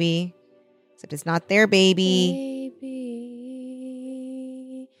their baby. Except it's not their baby.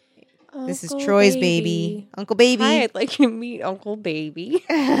 Baby. This is Uncle Troy's baby. Uncle Baby. Hi, I'd like you to meet Uncle Baby.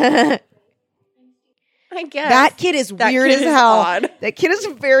 That I guess. kid is That weird kid as is hell. odd. That kid is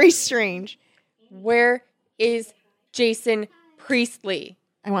very strange. Where is Jason Priestley?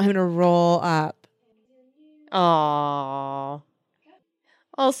 I want him to roll up. Aww.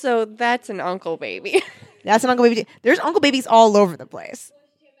 Also, that's an Uncle Baby. That's an Uncle Baby. There's Uncle Babies all over the place.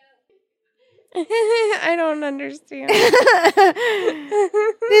 I don't understand.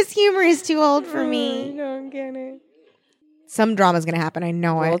 This humor is too old for I me. don't get it. Some drama's going to happen. I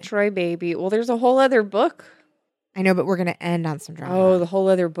know Well, it. Troy Baby. Well, there's a whole other book. I know, but we're going to end on some drama. Oh, the whole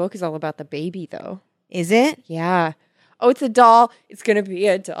other book is all about the baby, though. Is it? Yeah. Oh, it's a doll. It's going to be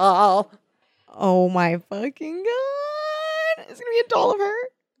a doll. Oh my fucking god. It's going to be a doll of her.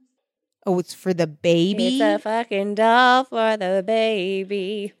 Oh, it's for the baby? It's a fucking doll for the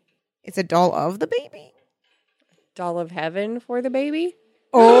baby. It's a doll of the baby? Doll of heaven for the baby?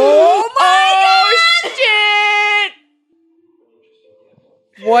 Oh my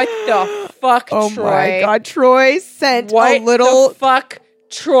shit! What the fuck, Oh Troy? my god, Troy sent What a little the fuck,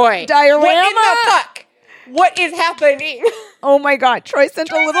 Troy? diorama. What in the fuck? What is happening? Oh my god, Troy sent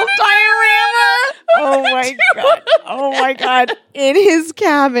a little diorama. Oh my god. Oh my god. In his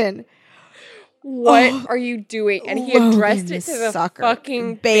cabin. What Oh, are you doing? And he Logan, addressed it to the sucker.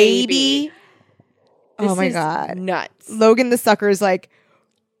 fucking baby. Oh This my is god. nuts. Logan the sucker is like,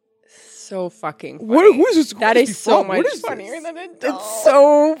 So fucking funny. what is this? That is so much What is funnier this? than a doll. It's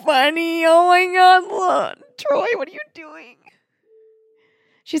so funny. Oh my god, look. Troy, what are you doing?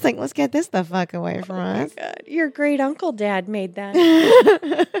 She's like, let's get this the fuck away from Oh my us. God. Your great uncle dad made that.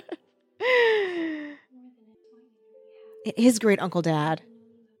 His great uncle dad.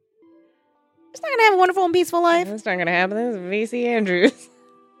 He's not gonna have a wonderful and peaceful life. That's not gonna happen. This is VC Andrews.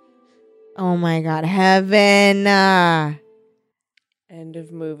 Oh my god, heaven. End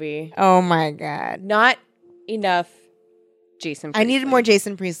of movie. Oh my god. Not enough Jason I needed Priestley. more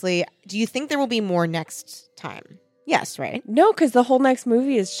Jason Priestley. Do you think there will be more next time? Yes, right? No, because the whole next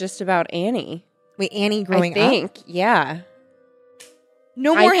movie is just about Annie. Wait, Annie growing I think. up? Yeah.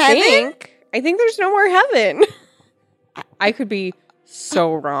 No more heaven? I think there's no more heaven. I could be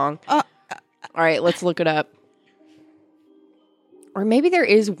so wrong. All right, let's look it up. Or maybe there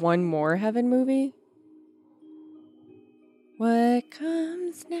is one more heaven movie. What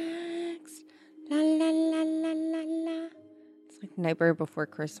comes next? La la la la la la. It's like Nightmare Before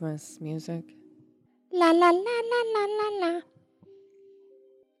Christmas music. La la la la la la la.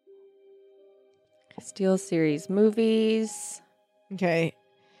 Castile series movies. Okay.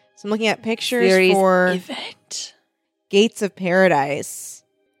 So I'm looking at pictures Series for event. Gates of Paradise.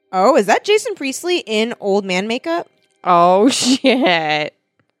 Oh, is that Jason Priestley in old man makeup? Oh shit!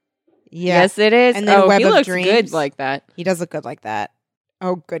 Yes, it is. And then oh, Web he of looks Dreams. good like that. He does look good like that.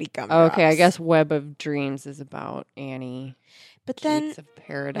 Oh, goody gum. Okay, I drops. guess Web of Dreams is about Annie. But then, Gates of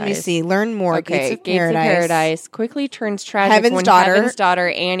Paradise. let me see. Learn more. Okay, Gates of Paradise. quickly turns tragic Heaven's when daughter. Heaven's daughter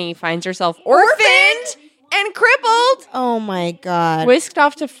Annie finds herself orphaned and crippled, Oh my god. whisked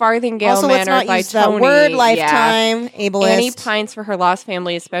off to Farthingale Also, let's Manor not by use Tony. that word. Yeah. Lifetime. Ableist. Annie pines for her lost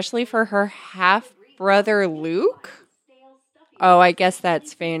family, especially for her half brother Luke. Oh, I guess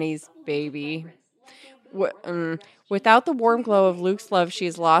that's Fanny's baby. Without the warm glow of Luke's love, she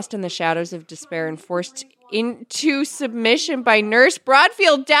is lost in the shadows of despair and forced into submission by Nurse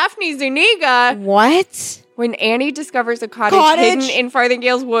Broadfield Daphne Zuniga. What? When Annie discovers a cottage hidden in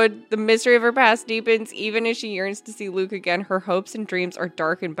Farthingale's wood, the mystery of her past deepens. Even as she yearns to see Luke again, her hopes and dreams are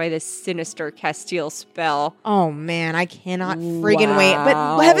darkened by this sinister Castile spell. Oh man, I cannot friggin' wait. But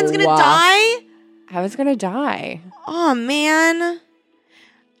Wow. Heaven's gonna die? Heaven's gonna die. Oh man.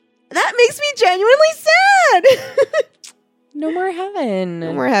 That makes me genuinely sad. No more heaven.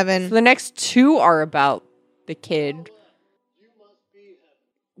 No more Heaven. So the next two are about the kid.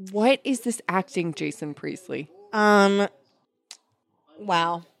 What is this acting, Jason Priestley?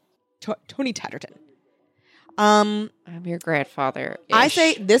 Wow. Tony Tatterton. I'm your grandfather. I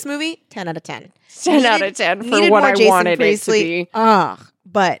say this movie, 10 out of 10. 10 out of 10 for Needed what more I Jason wanted Priestley. it to be. Ugh.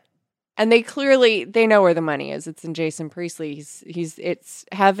 But And they clearly know where the money is. It's in Jason Priestley. It's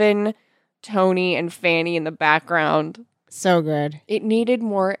Heaven, Tony, and Fanny in the background. so good. It needed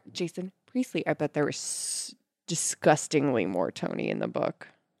more Jason Priestley. I bet there was disgustingly more Tony in the book.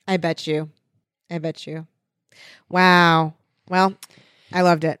 I bet you. I bet you. Wow. Well, I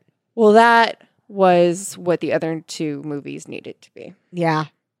loved it. Well, that was what the other two movies needed to be. Yeah.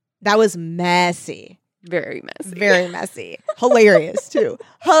 That was messy. Very messy. Very messy. Hilarious, too.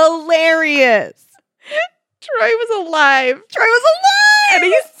 Hilarious. Troy was alive. Troy was alive. And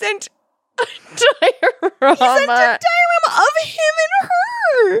he sent a diorama. He sent a diorama of him and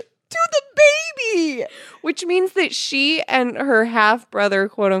her to the baby. Which means that she and her half-brother,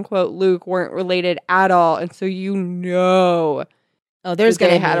 quote-unquote, Luke, weren't related at all. And so you know Oh, there's that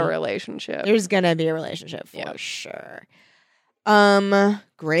going they to had be a relationship. There's going to be a relationship for Yeah. sure.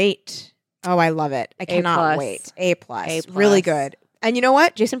 Great. Oh, I love it. I cannot wait. A+. Really good. And you know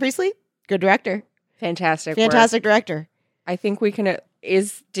what? Jason Priestley, good director. Fantastic Fantastic director. I think we can...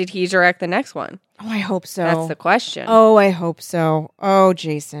 Did he direct the next one? Oh, I hope so. That's the question. Oh, I hope so. Oh,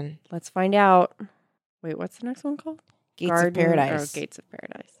 Jason. Let's find out. Wait, what's the next one called? Gates of Paradise. Oh, Gates of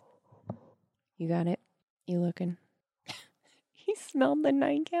Paradise. You got it? You looking? He smelled the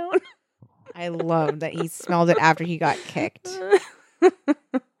nightgown. I love that he smelled it after he got kicked.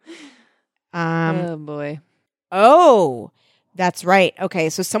 Oh, boy. Oh, that's right. Okay,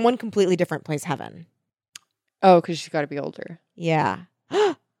 so someone completely different plays Heaven. Oh, because she's got to be older. Yeah.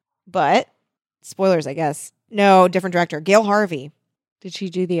 But, spoilers, I guess. No, different director. Gail Harvey. Did she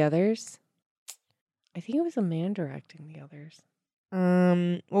do the others? I think it was a man directing the others.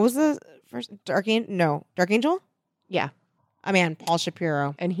 What was the first? Dark Angel? Yeah. I mean, Paul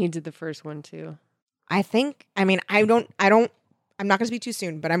Shapiro. And he did the first one, too. I'm not going to speak too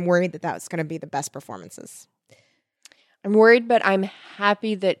soon, but I'm worried that that's going to be the best performances. I'm worried, but I'm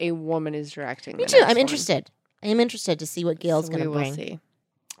happy that a woman is directing. Me too. I'm interested. I am interested to see what Gail's going to bring. See.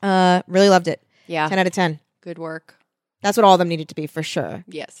 Really loved it. Yeah. 10 out of 10. Good work. That's what all of them needed to be, for sure.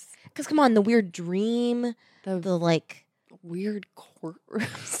 Yes. Because, come on, the weird dream, the weird courtroom.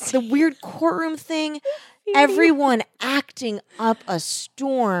 the weird courtroom thing, everyone acting up a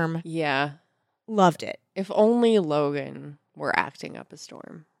storm. Yeah. Loved it. If only Logan were acting up a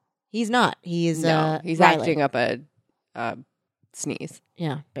storm. He's not. He's Riley. Acting up a sneeze.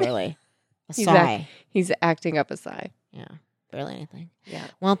 Yeah, barely. A He's sigh. He's acting up a sigh. Yeah, barely anything. Yeah.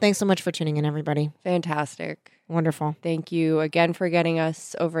 Well, thanks so much for tuning in, everybody. Fantastic. Wonderful. Thank you again for getting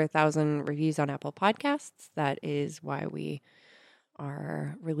us over 1,000 reviews on Apple Podcasts. That is why we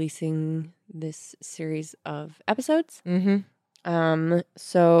are releasing this series of episodes. Mm-hmm.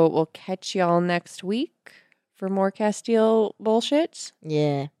 So we'll catch y'all next week for more Castile bullshit.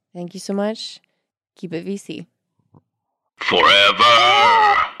 Yeah. Thank you so much. Keep it VC. Forever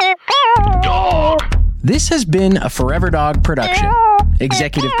Dog. This has been a Forever Dog production.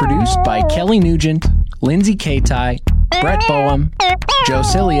 Executive produced by Kelly Nugent, Lindsay Katai, Brett Boehm, Joe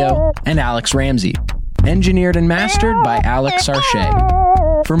Cilio, and Alex Ramsey. Engineered and mastered by Alex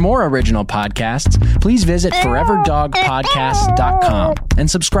Sarche. For more original podcasts, please visit foreverdogpodcast.com and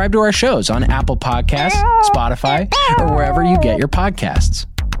subscribe to our shows on Apple Podcasts, Spotify, or wherever you get your podcasts.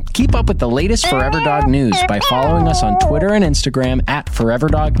 Keep up with the latest Forever Dog news by following us on Twitter and Instagram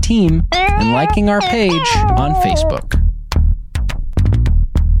 @ForeverDogTeam and liking our page on Facebook.